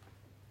 va?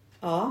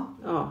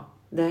 Ja.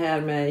 Det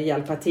här med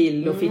hjälpa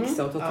till och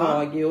fixa och ta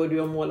tag i. Och du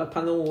har målat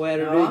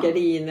panåer och du är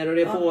gardiner och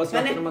det är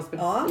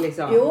påsaker.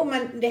 Liksom. Jo,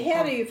 men det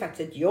här är ju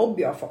faktiskt ett jobb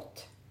jag har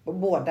fått. På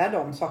båda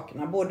de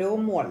sakerna. Både att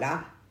måla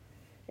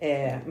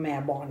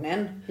med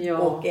barnen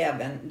och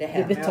även det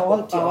här det är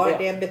betalt jobb.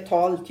 Det är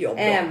betalt jobb.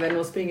 Även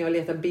att springa och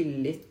leta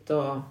billigt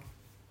och...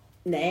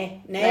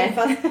 Nej.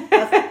 Fast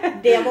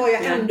det var ju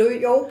ändå,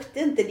 jag åkte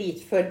inte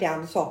dit för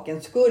den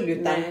sakens skull,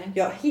 utan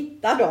jag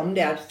hittade dem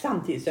där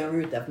samtidigt som jag var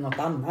ute efter något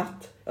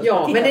annat.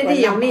 Men det är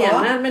det jag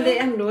menar, men det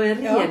är ändå en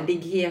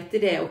redighet i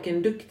det och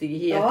en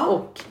duktighet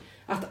och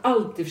att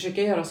alltid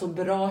försöka göra så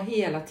bra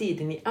hela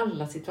tiden i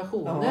alla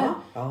situationer.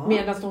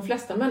 Medan de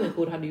flesta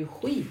människor hade ju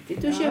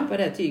skitit att köpa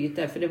det tyget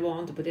där, för det var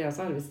inte på deras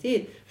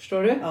arbetstid.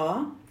 Förstår du?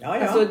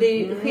 Alltså det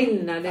är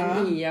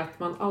skillnaden i att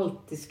man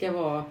alltid ska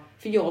vara...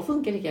 För jag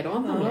funkar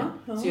likadant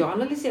Så jag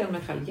analyserar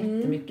mig själv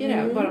jättemycket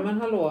där.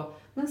 Bara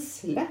men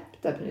släpp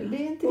det. Det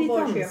är inte ditt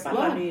ansvar. Och bara köpa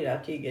alla dyra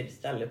tyger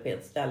istället på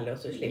ett ställe och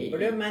så slipper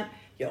du. Men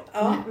det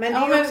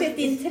är också ett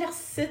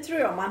intresse tror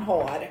jag man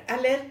har.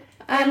 Eller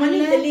är man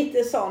inte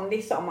lite sån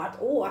liksom att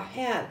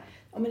här,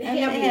 Ja, men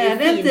Eller är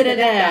det inte det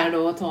där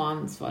då att ta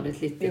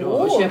ansvaret lite då?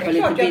 Och köpa det är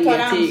lite klart jag billiga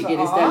tar tyger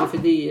ansvar. istället för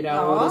dyra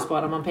Ja. och då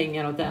sparar man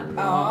pengar åt den.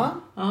 Ja.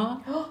 Ja.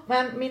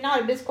 Men min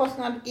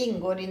arbetskostnad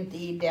ingår inte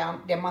i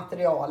det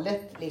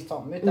materialet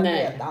liksom, utan Nej.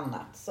 det är ett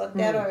annat. Så att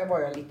där var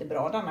jag lite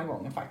bra denna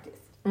gången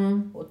faktiskt.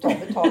 Mm. Och ta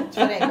betalt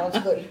för en gångs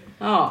skull.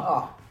 Ja.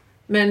 Ja.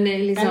 Men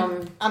liksom...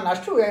 Men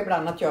annars tror jag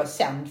ibland att jag är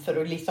sänd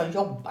för att liksom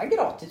jobba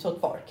gratis åt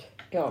folk.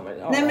 Ja, men,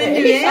 ja. Nej, men det är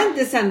du liksom- är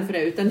inte sen för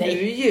det, utan Nej.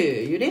 du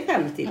gör ju dig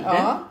själv till det.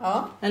 Ja,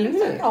 ja. Eller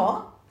hur?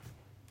 Ja.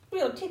 Och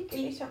jag tycker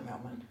liksom, ja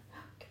men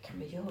jag kan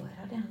väl göra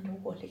det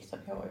ändå liksom.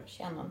 Jag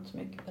tjänar inte så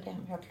mycket på det,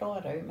 men jag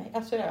klarar ju mig.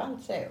 Alltså jag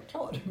säger jag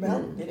klarar mig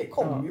alltid. Det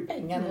kommer ju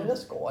pengar när det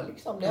ska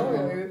liksom. Det har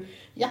jag ju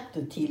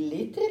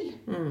jättetillit till.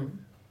 Mm.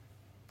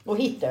 Och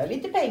hittar jag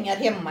lite pengar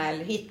hemma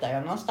eller hittar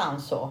jag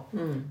någonstans så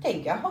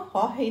tänker jag,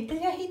 jaha,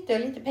 hittar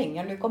jag lite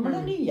pengar, nu kommer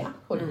det nya.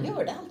 Och det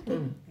gör det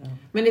alltid.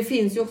 Men det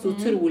finns ju också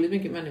otroligt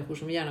mycket människor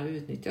som gärna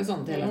utnyttjar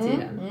sånt hela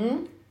tiden.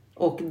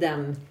 Och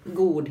den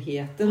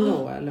godheten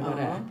då, eller vad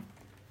det är.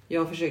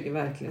 Jag försöker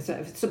verkligen,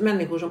 så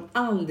människor som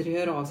aldrig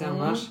hör av sig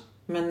annars.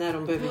 Men när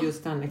de behöver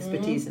just den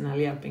expertisen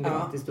eller hjälpen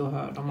gratis, då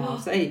hör de av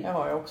sig. Jag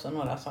har ju också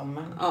några som,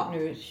 men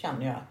nu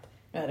känner jag att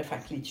nu är det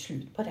faktiskt lite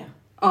slut på det.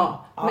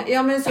 Ja,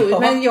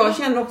 men jag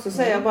känner också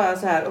säga bara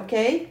så här,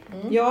 okej,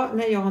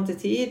 nej jag har inte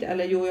tid,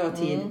 eller jo jag har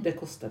tid, det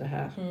kostar det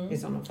här i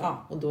sådana fall.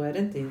 Ja. Och då är det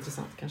inte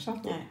intressant kanske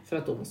alltid, Nej. för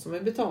att då måste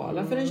man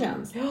betala för en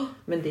tjänst.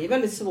 Men det är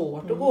väldigt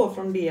svårt att gå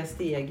från det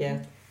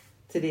steget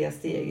till det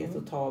steget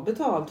och ta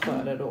betalt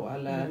för det då,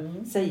 eller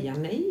säga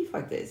nej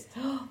faktiskt.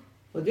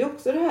 Och det är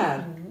också det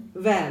här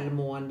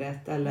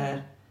välmåendet,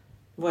 eller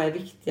vad är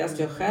viktigast,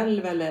 jag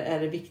själv, eller är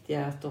det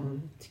viktigare att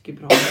de tycker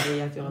bra om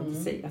mig, att jag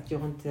inte säger, att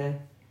jag inte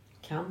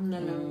kan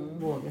eller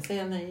vågar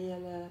säga nej,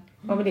 eller...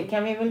 Ja, men det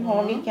kan vi väl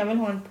ha. Vi kan väl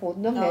ha en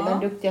podd om det, den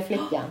duktiga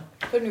flickan.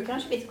 För nu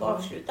kanske vi ska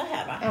avsluta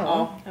här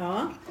va?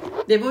 Ja.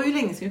 Det var ju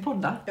länge sedan vi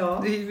poddade.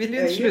 Ja. Vi vill ju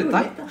inte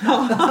sluta.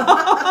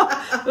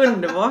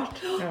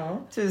 Underbart. Ja.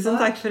 Tusen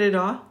tack för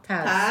idag.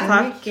 Tack så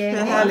Tack mycket.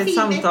 för ett härligt fin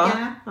samtal.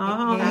 vecka.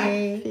 Ja,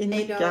 Hej. fin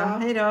Hej då. vecka.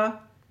 Hej då.